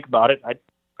that I think about it,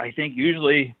 I think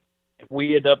usually if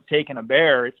we end up taking a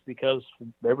bear, it's because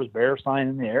there was bear sign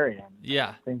in the area. Yeah.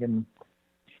 I'm thinking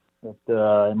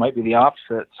that it might be the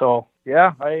opposite. So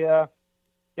yeah,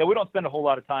 we don't spend a whole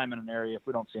lot of time in an area if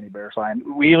we don't see any bear sign.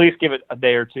 We at least give it a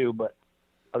day or two, but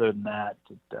other than that,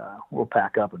 we'll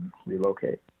pack up and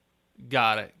relocate.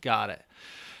 Got it.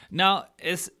 Now,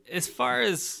 as far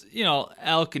as,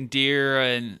 elk and deer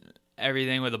and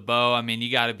everything with a bow, I mean,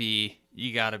 you gotta be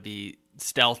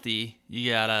stealthy.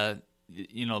 You gotta,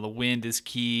 the wind is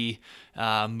key,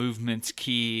 movement's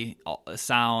key,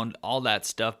 sound, all that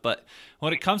stuff. But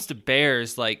when it comes to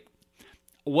bears, like,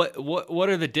 what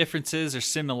are the differences or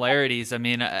similarities? I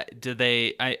mean,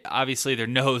 obviously their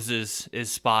nose is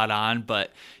spot on,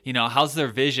 but how's their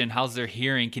vision? How's their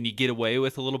hearing? Can you get away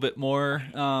with a little bit more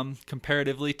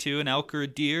comparatively to an elk or a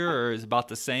deer, or is it about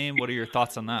the same? What are your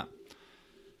thoughts on that?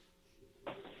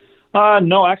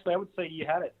 No, actually, I would say you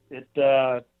had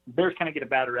it. Bears kind of get a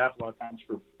bad rap a lot of times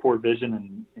for poor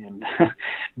vision, and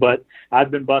but I've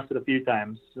been busted a few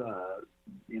times,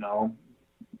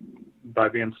 by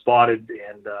being spotted,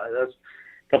 and there's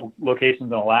a couple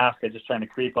locations in Alaska just trying to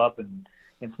creep up and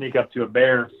sneak up to a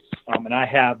bear,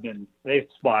 and they've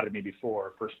spotted me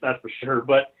before, that's for sure.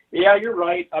 But yeah, you're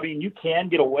right. I mean, you can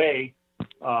get away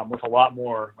with a lot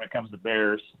more when it comes to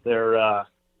bears. Their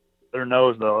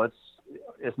nose, though,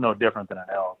 it's no different than an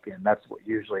elk, and that's what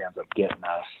usually ends up getting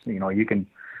us. You can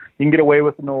get away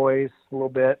with the noise a little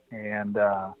bit, and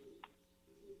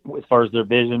as far as their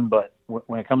vision, but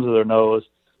when it comes to their nose,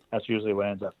 that's usually what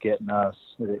ends up getting us.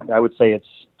 I would say it's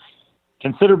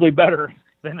considerably better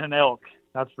than an elk.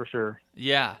 That's for sure.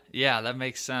 Yeah, that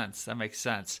makes sense.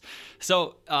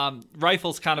 So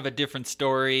rifle's kind of a different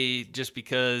story just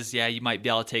because, you might be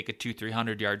able to take a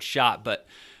 200-300 yard shot. But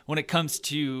when it comes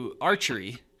to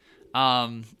archery,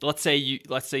 let's say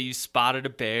you spotted a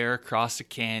bear across a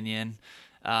canyon.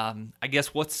 I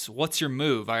guess what's your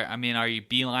move? I mean, are you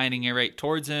beelining it right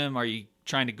towards him? Are you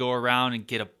trying to go around and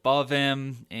get above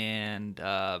him and,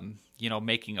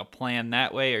 making a plan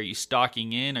that way? Are you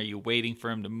stalking in? Are you waiting for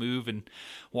him to move and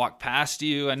walk past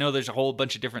you? I know there's a whole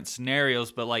bunch of different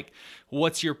scenarios, but like,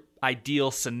 what's your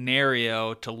ideal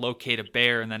scenario to locate a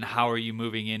bear, and then how are you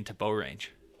moving into bow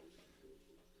range?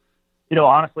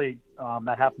 Honestly,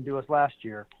 that happened to us last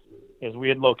year. Is we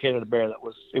had located a bear that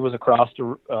was across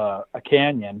a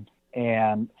canyon,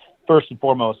 and first and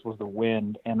foremost was the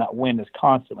wind, and that wind is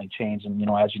constantly changing.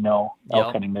 As you know,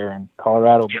 elk hunting there in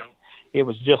Colorado, but it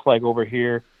was just like over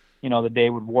here. The day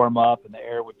would warm up and the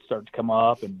air would start to come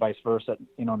up, and vice versa.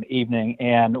 In the evening,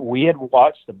 and we had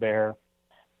watched the bear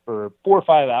for 4 or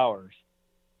 5 hours,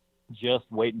 just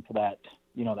waiting for that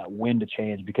that wind to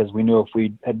change, because we knew if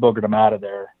we had boogered him out of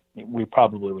there, we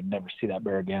probably would never see that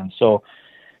bear again. So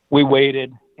we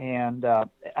waited, and I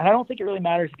don't think it really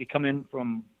matters if you come in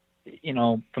from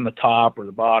the top or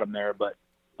the bottom there. But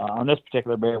on this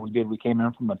particular bear, we came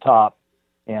in from the top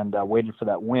and waited for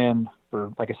that wind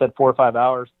for, like I said, 4 or 5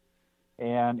 hours.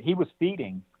 And he was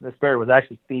feeding. This bear was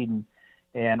actually feeding.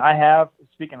 And I have,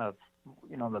 speaking of,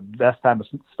 the best time to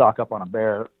stock up on a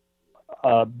bear,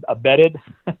 a bedded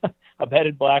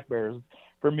black bear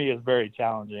for me is very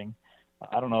challenging.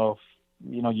 I don't know if,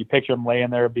 you picture them laying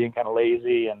there being kind of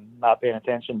lazy and not paying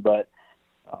attention, but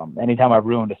anytime I've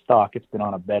ruined a stock, it's been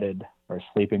on a bedded or a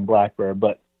sleeping black bear.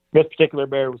 But this particular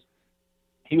bear was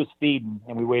feeding,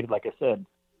 and we waited, like I said,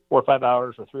 4 or 5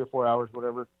 hours or 3 or 4 hours,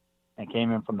 whatever, and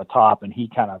came in from the top, and he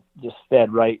kind of just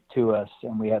fed right to us,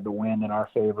 and we had the wind in our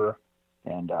favor.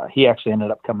 And he actually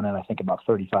ended up coming in, I think, about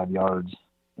 35 yards,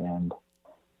 and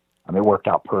it worked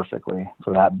out perfectly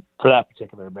for that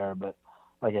particular bear. But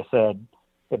like I said,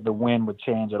 if the wind would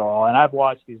change at all. And I've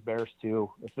watched these bears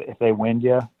too. If they wind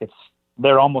you,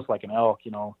 they're almost like an elk.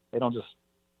 They don't just,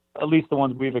 at least the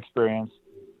ones we've experienced,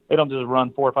 they don't just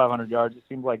run 400 or 500 yards. It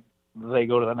seems like they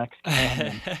go to the next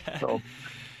canyon. So.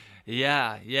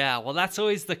 Yeah. Well, that's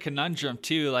always the conundrum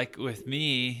too. Like with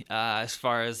me, as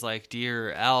far as like deer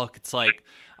or elk, it's like,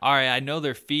 all right, I know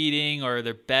they're feeding or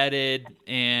they're bedded,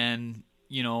 and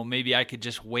maybe I could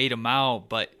just wait them out.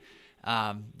 But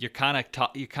you're kind of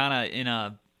in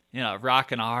a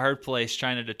rock and a hard place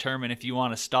trying to determine if you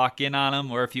want to stalk in on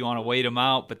them or if you want to wait them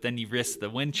out. But then you risk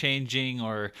the wind changing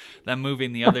or them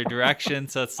moving the other direction.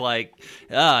 So it's like,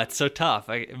 it's so tough.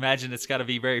 I imagine it's got to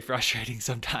be very frustrating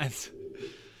sometimes.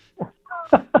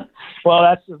 Well,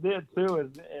 that's just it too.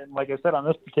 And like I said, on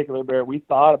this particular bear, we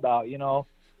thought about,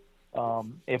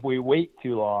 if we wait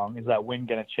too long, is that wind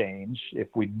going to change?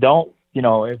 If we don't,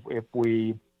 if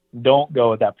we don't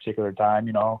go at that particular time,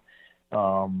 is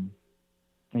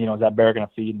that bear going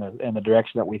to feed in the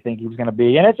direction that we think he was going to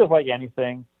be? And it's just like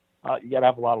anything, you got to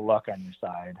have a lot of luck on your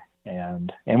side.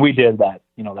 And we did that,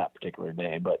 that particular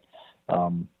day. But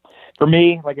for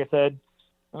me, like I said,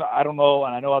 I don't know,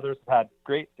 and I know others have had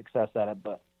great success at it,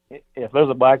 but if there's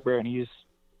a black bear and he's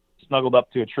snuggled up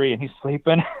to a tree and he's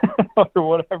sleeping or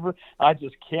whatever, I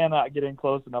just cannot get in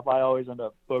close enough. I always end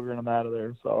up boogering them out of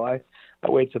there. So I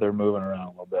wait till they're moving around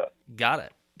a little bit. Got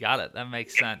it. That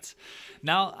makes sense.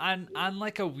 Now, on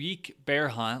like a week bear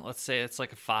hunt, let's say it's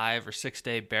like a 5 or 6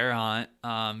 day bear hunt,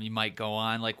 you might go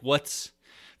on. Like, what's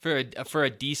for a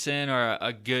decent or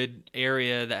a good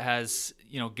area that has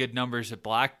good numbers of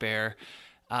black bear?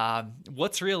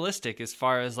 What's realistic as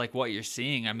far as like what you're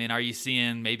seeing? I mean, are you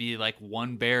seeing maybe like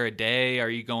one bear a day? Are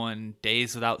you going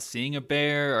days without seeing a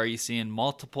bear? Are you seeing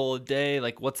multiple a day?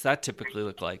 Like, what's that typically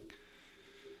look like?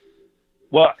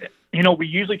 Well, we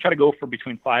usually try to go for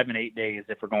between 5 and 8 days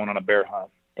if we're going on a bear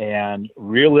hunt. And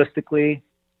realistically,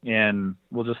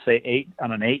 we'll just say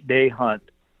on an 8 day hunt,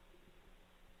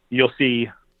 you'll see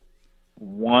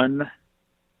one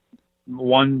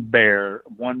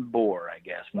boar, I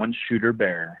guess, one shooter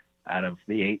bear out of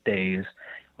the 8 days.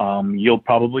 You'll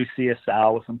probably see a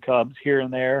sow with some cubs here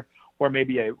and there, or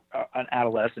maybe an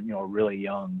adolescent, a really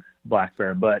young black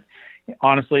bear. But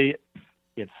honestly,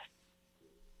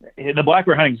 the black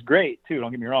bear hunting is great too. Don't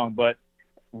get me wrong, but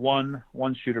one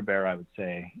shooter bear, I would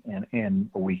say, in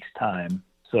a week's time.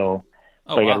 So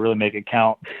you got to really make it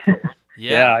count.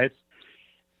 Yeah.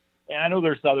 And I know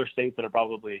there's other states that are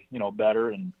probably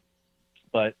better,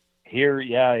 but here,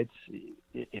 it's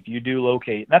if you do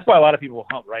locate, and that's why a lot of people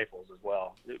hunt rifles as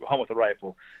well. Hunt with a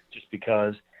rifle, just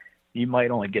because you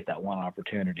might only get that one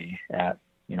opportunity at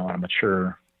a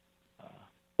mature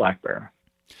black bear.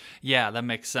 Yeah, that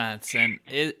makes sense. And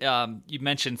you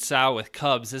mentioned sow with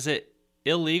cubs. Is it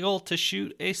illegal to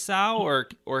shoot a sow,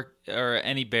 or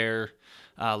any bear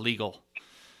legal?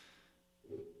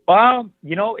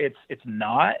 It's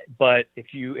not. But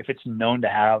if it's known to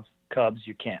have cubs,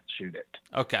 you can't shoot it.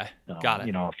 Okay, got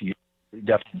it. If you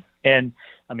definitely, and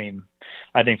I mean,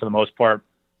 I think for the most part,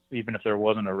 even if there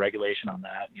wasn't a regulation on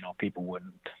that, people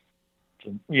wouldn't.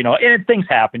 And things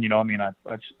happen. I mean,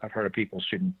 I've heard of people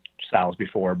shooting sows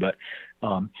before, but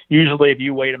usually if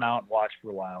you wait them out and watch for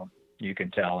a while, you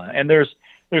can tell. And there's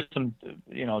some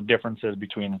differences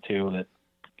between the two that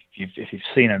if you've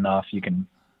seen enough, you can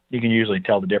usually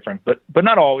tell the difference. But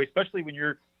not always, especially when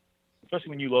you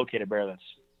locate a bear that's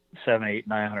 700, 800,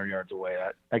 900 yards away.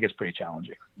 That gets pretty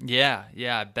challenging. Yeah,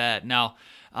 I bet. Now,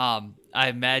 I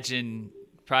imagine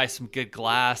probably some good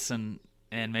glass and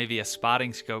maybe a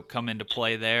spotting scope come into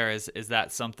play there. Is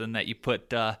that something that you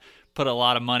put a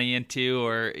lot of money into,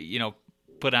 or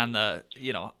put on the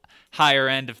higher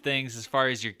end of things as far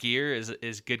as your gear?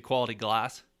 Is good quality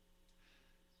glass?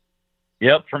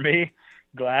 Yep, for me,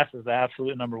 glass is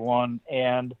absolute number one.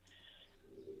 And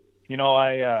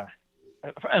I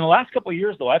in the last couple of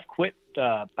years though, I've quit.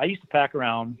 I used to pack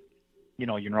around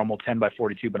your normal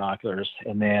 10x42 binoculars,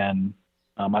 and then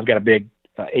I've got a big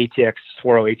ATX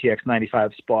 40 ATX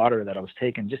 95 spotter that I was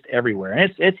taking just everywhere,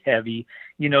 and it's heavy.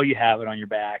 You have it on your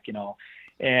back,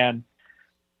 and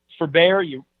for bear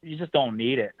you just don't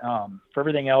need it. For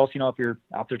everything else, if you're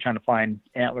out there trying to find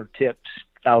antler tips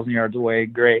 1,000 yards away,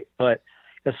 great. But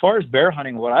as far as bear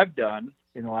hunting, what I've done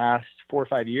in the last 4 or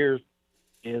 5 years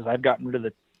is I've gotten rid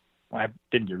of I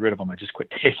didn't get rid of them, I just quit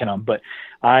taking them, but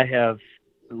I have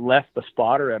left the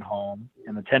spotter at home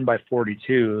and the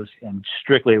 10x42s and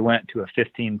strictly went to a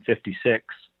 1556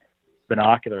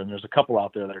 binocular. And there's a couple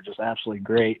out there that are just absolutely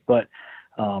great. But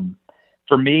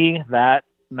for me, that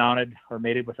mounted or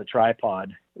mated with a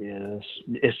tripod it's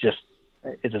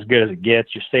as good as it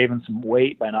gets. You're saving some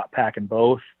weight by not packing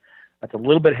both. That's a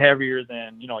little bit heavier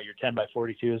than, your 10 by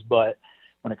 42s. But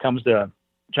when it comes to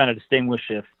trying to distinguish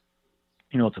if,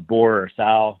 it's a boar or a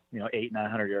sow,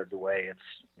 800-900 yards away,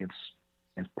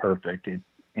 it's perfect.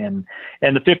 And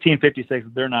the 1556,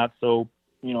 they're not so,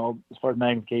 as far as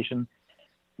magnification,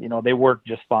 they work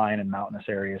just fine in mountainous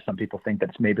areas. Some people think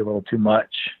that's maybe a little too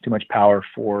much power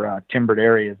for timbered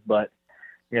areas. But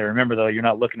remember though, you're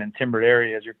not looking in timbered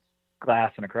areas. You're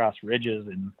glassing across ridges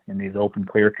and in these open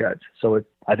clear cuts. So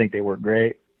I think they work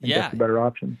great. That's a better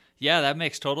option. Yeah, that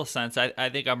makes total sense. I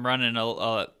think I'm running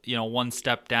a one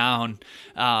step down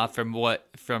from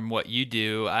what you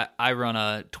do. I run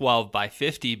a 12 by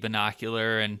 50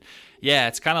 binocular, and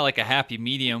it's kind of like a happy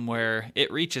medium where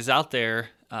it reaches out there,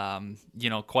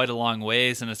 quite a long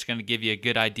ways, and it's going to give you a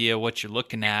good idea what you're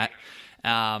looking at.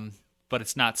 But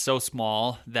it's not so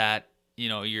small that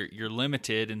you're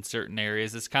limited in certain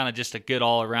areas. It's kind of just a good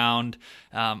all around.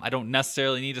 I don't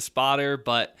necessarily need a spotter,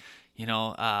 but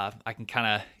I can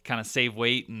kind of save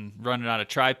weight and run it on a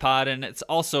tripod. And it's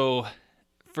also,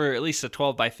 for at least the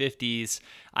 12 by 50s,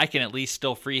 I can at least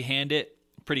still freehand it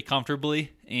pretty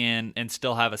comfortably and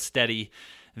still have a steady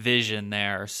vision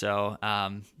there. So,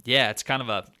 it's kind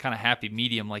of happy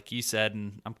medium, like you said.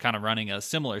 And I'm kind of running a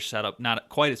similar setup, not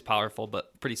quite as powerful,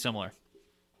 but pretty similar.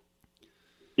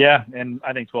 Yeah. And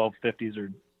I think 1250s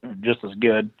are just as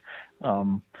good.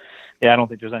 I don't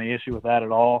think there's any issue with that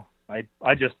at all. I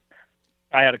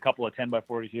had a couple of 10 by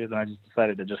 42s, and I just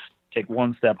decided to just take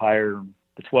one step higher.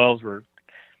 The 12s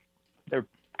they're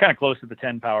kind of close to the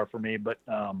 10 power for me, but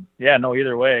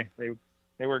either way,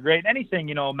 they were great.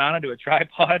 Anything, mounted to a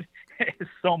tripod is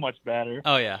so much better.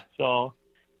 Oh yeah. So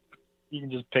you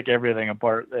can just pick everything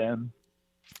apart then.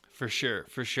 For sure.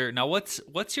 Now,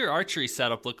 what's your archery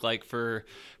setup look like for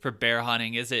bear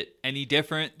hunting? Is it any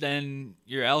different than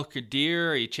your elk or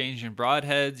deer? Are you changing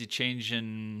broadheads? You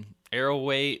changing arrow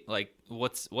weight? Like,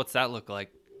 what's that look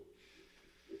like?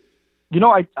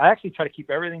 I actually try to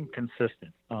keep everything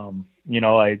consistent.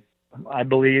 I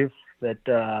believe that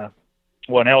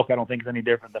an elk I don't think is any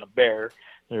different than a bear.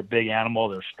 They're a big animal.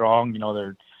 They're strong.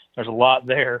 There's a lot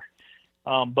there.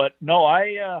 But no,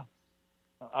 I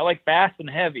like fast and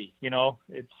heavy.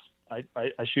 I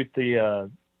shoot the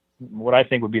what I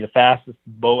think would be the fastest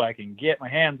bow I can get my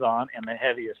hands on and the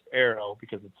heaviest arrow,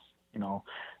 because it's they're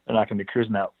not going to be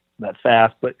cruising that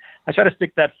fast. But I try to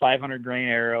stick that 500 grain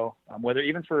arrow, whether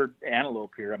even for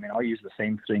antelope here. I mean, I'll use the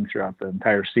same thing throughout the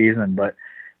entire season. But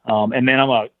and then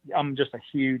I'm just a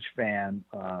huge fan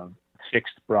of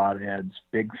fixed broadheads,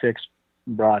 big fixed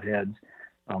broadheads.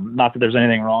 Not that there's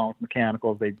anything wrong with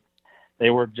mechanicals; they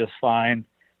work just fine.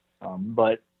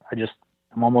 But I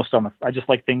just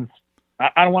like things.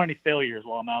 I don't want any failures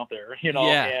while I'm out there,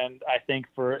 and I think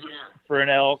for an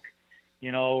elk,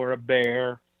 or a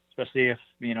bear, especially if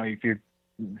you're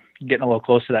getting a little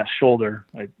close to that shoulder,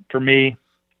 for me,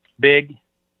 big,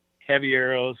 heavy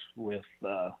arrows with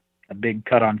a big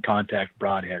cut on contact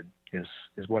broadhead is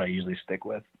what I usually stick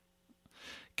with.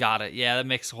 Got it. Yeah, that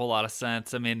makes a whole lot of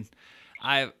sense. I mean,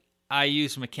 I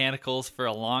used mechanicals for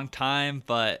a long time,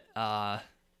 but the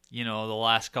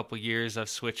last couple of years I've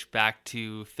switched back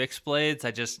to fixed blades.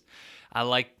 I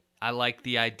like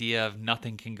the idea of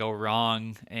nothing can go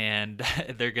wrong, and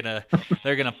they're gonna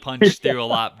punch through a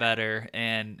lot better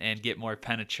and get more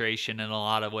penetration in a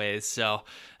lot of ways. So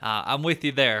I'm with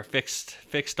you there.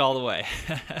 Fixed all the way.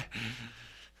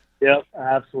 Yep,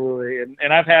 absolutely.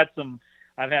 And I've had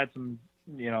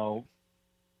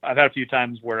a few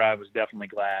times where I was definitely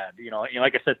glad.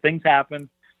 Like I said, things happen.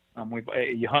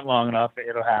 You hunt long enough,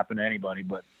 it'll happen to anybody.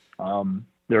 But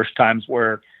there's times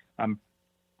where I'm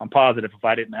positive if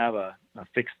I didn't have a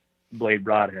fixed blade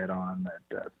broadhead on,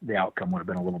 that the outcome would have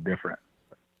been a little different.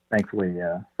 But thankfully,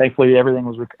 everything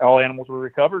was all animals were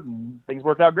recovered and things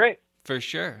worked out great. For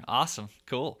sure, awesome,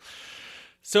 cool.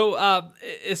 So,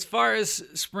 as far as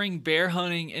spring bear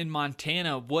hunting in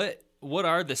Montana, what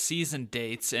are the season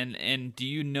dates, and do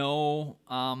you know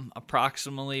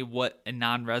approximately what a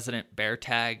non-resident bear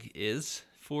tag is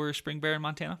for spring bear in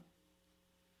Montana?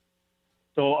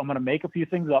 So I'm going to make a few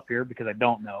things up here because I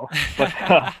don't know.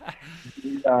 But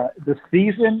the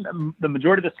season, the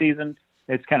majority of the season,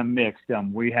 it's kind of mixed.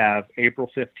 We have April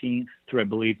 15th through, I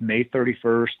believe, May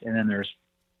 31st, and then there's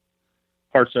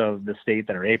parts of the state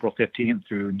that are April 15th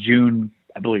through June,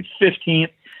 I believe, 15th.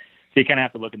 So you kind of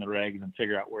have to look in the regs and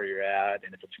figure out where you're at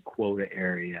and if it's a quota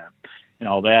area and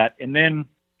all that. And then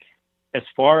as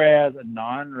far as a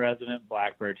non-resident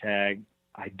black bear tag,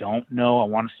 I don't know. I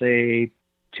want to say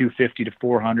 250 to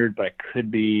 400, but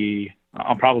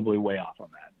I'm probably way off on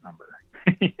that number,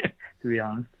 to be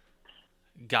honest.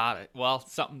 Got it. Well,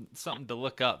 something to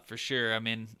look up for sure. I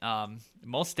mean,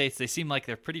 most states, they seem like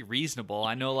they're pretty reasonable.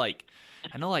 I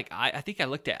think I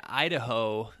looked at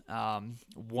Idaho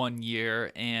 1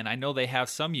 year, and I know they have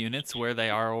some units where they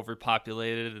are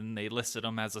overpopulated, and they listed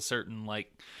them as a certain,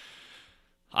 like,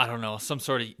 I don't know, some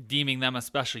sort of deeming them a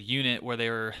special unit where they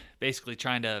were basically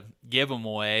trying to give them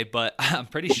away. But I'm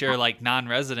pretty sure like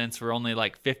non-residents were only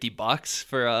like $50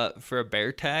 for a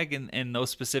bear tag in those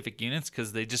specific units,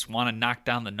 because they just want to knock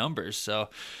down the numbers. So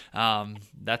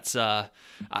that's I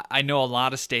know a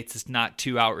lot of states it's not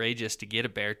too outrageous to get a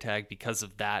bear tag because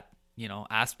of that,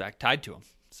 aspect tied to them.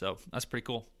 So that's pretty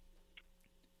cool.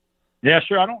 Yeah,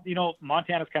 sure.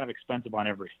 Montana's kind of expensive on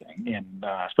everything, and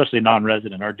especially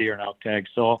non-resident, our deer and elk tags.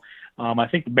 So I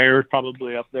think the bear is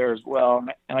probably up there as well.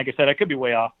 And like I said, I could be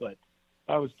way off, but if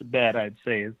I was to bet, I'd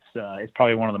say it's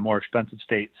probably one of the more expensive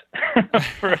states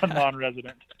for a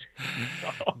non-resident.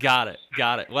 So. Got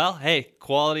it. Well, hey,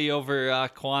 quality over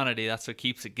quantity. That's what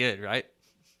keeps it good, right?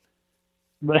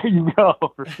 There you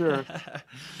go, for sure.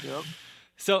 Yep.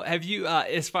 So have you,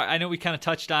 I know we kind of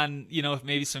touched on,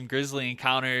 maybe some grizzly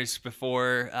encounters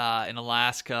before in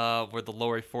Alaska or the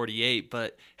lower 48,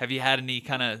 but have you had any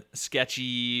kind of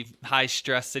sketchy, high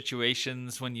stress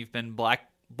situations when you've been black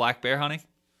bear hunting?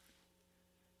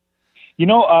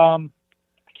 I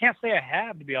can't say I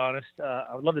have, to be honest.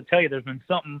 I would love to tell you there's been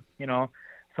something,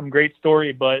 some great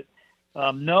story, but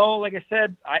no, like I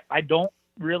said, I don't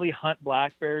really hunt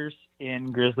black bears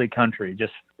in grizzly country,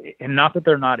 and not that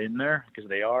they're not in there, because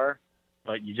they are,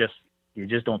 but you just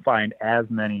don't find as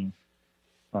many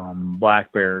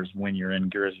black bears when you're in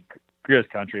grizzly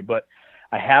country. But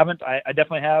I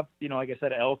definitely have, like I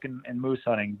said, elk and moose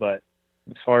hunting, but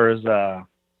as far as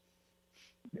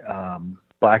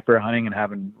black bear hunting and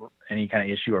having any kind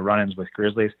of issue or run-ins with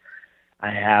grizzlies,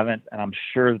 I haven't, and I'm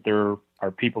sure that there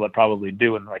are people that probably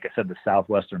do, and like I said, the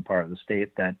southwestern part of the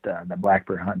state that black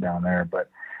bear hunt down there, but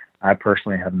I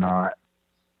personally have not.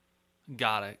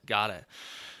 Got it.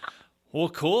 Well,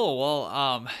 cool.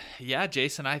 Well, yeah,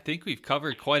 Jason, I think we've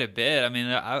covered quite a bit. I mean,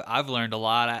 I've learned a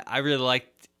lot. I really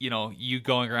liked, you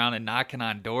going around and knocking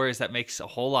on doors. That makes a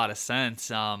whole lot of sense.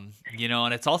 And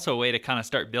it's also a way to kind of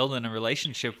start building a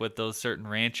relationship with those certain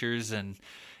ranchers and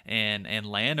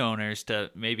landowners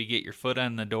to maybe get your foot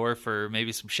on the door for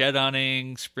maybe some shed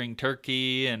hunting, spring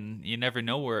turkey, and you never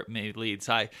know where it may lead.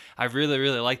 So I really,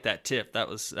 really like that tip. That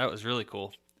was really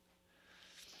cool.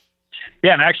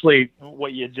 Yeah, and actually,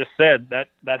 what you just said,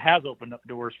 that has opened up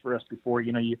doors for us before.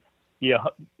 There's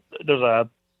a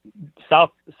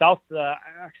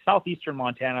southeastern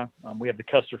Montana. We have the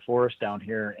Custer Forest down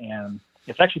here, and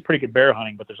it's actually pretty good bear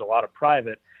hunting, but there's a lot of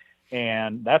private.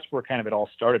 And that's where kind of it all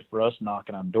started for us,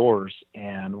 knocking on doors.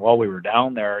 And while we were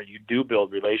down there, you do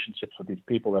build relationships with these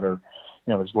people that are,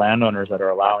 there's landowners that are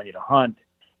allowing you to hunt.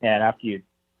 And after you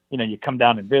come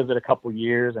down and visit a couple of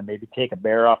years and maybe take a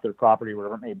bear off their property,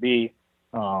 whatever it may be,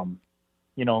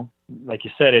 like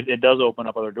you said, it does open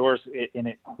up other doors.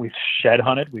 We've shed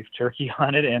hunted, we've turkey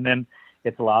hunted, and then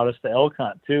it's allowed us to elk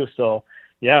hunt too. So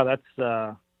yeah,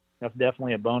 that's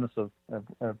definitely a bonus of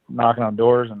knocking on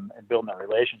doors and building that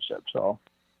relationship. So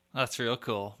that's real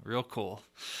cool.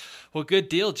 Well, good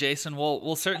deal, Jason.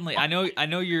 We'll certainly, I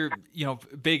know you're,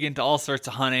 big into all sorts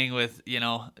of hunting with,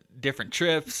 different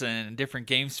trips and different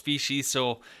game species.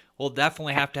 So we'll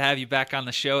definitely have to have you back on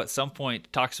the show at some point to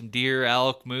talk some deer,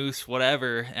 elk, moose,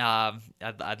 whatever.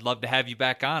 I'd love to have you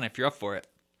back on if you're up for it.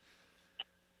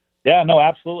 Yeah, no,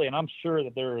 absolutely. And I'm sure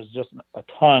that there is just a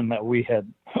ton that we've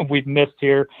missed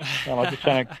here. I'm just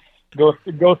trying to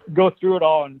go through it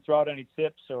all and throw out any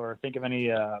tips or think of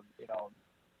any,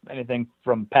 anything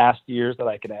from past years that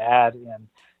I could add.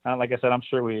 And like I said, I'm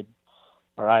sure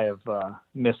I have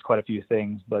missed quite a few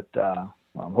things, but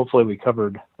hopefully we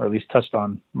covered or at least touched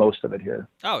on most of it here.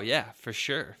 Oh yeah, for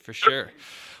sure.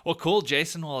 Well, cool,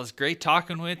 Jason. Well, it's great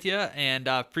talking with you, and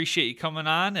appreciate you coming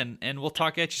on, and we'll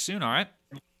talk at you soon. All right.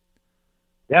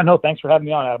 Yeah, no, thanks for having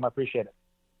me on, Adam. I appreciate it.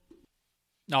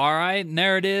 All right, and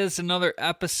there it is, another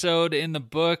episode in the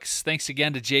books. Thanks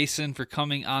again to Jason for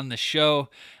coming on the show.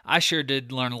 I sure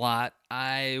did learn a lot.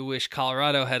 I wish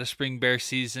Colorado had a spring bear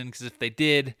season, because if they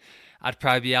did, I'd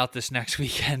probably be out this next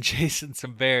weekend chasing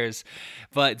some bears.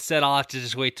 But instead, I'll have to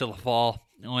just wait till the fall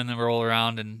when they roll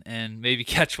around and maybe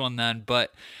catch one then.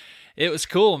 But it was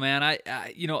cool, man. I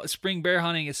spring bear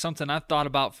hunting is something I've thought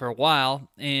about for a while,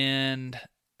 and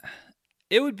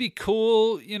it would be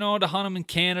cool, to hunt them in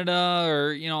Canada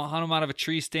or, hunt them out of a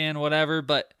tree stand, whatever.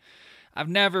 But I've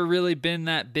never really been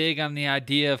that big on the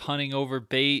idea of hunting over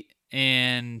bait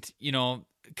and,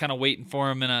 kind of waiting for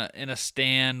them in a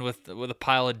stand with a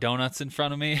pile of donuts in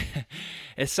front of me.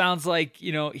 It sounds like,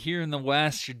 here in the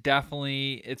West,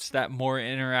 it's that more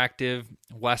interactive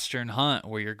Western hunt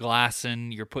where you're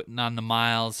glassing, you're putting on the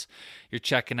miles, you're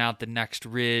checking out the next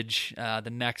ridge, the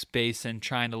next basin,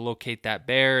 trying to locate that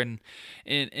bear, and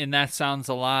that sounds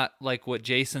a lot like what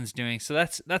Jason's doing. So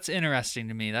that's interesting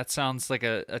to me. That sounds like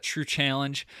a true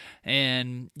challenge,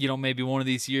 and maybe one of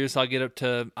these years I'll get up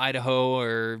to Idaho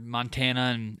or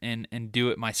Montana and do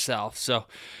it myself. So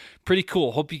pretty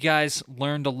cool. Hope you guys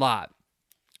learned a lot.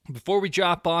 Before we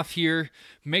drop off here,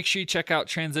 make sure you check out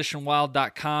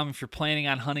transitionwild.com if you're planning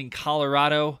on hunting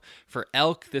Colorado for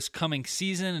elk this coming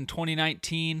season in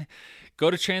 2019. Go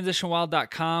to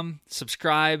transitionwild.com,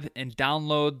 subscribe, and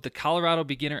download the Colorado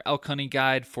Beginner Elk Hunting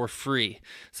Guide for free.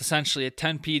 It's essentially a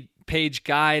 10-page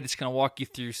guide. It's going to walk you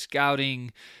through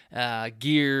scouting,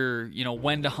 gear,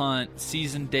 when to hunt,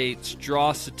 season dates,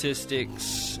 draw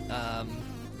statistics,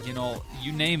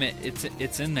 you name it.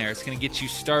 It's in there. It's going to get you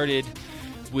started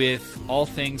with all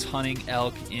things hunting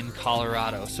elk in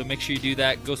Colorado. So make sure you do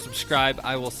that. Go subscribe.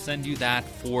 I will send you that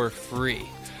for free.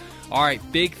 All right,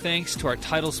 big thanks to our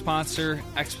title sponsor,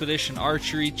 Expedition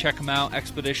Archery. Check them out,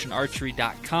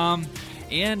 expeditionarchery.com.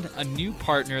 And a new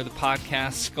partner of the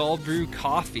podcast, Skull Brew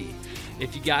Coffee.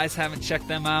 If you guys haven't checked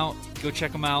them out, go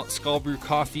check them out,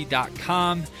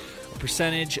 skullbrewcoffee.com. A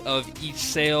percentage of each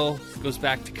sale goes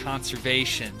back to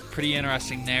conservation. Pretty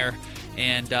interesting there.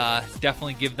 And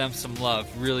definitely give them some love.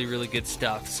 Really, really good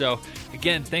stuff. So,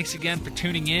 again, thanks again for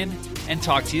tuning in, and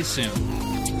talk to you soon.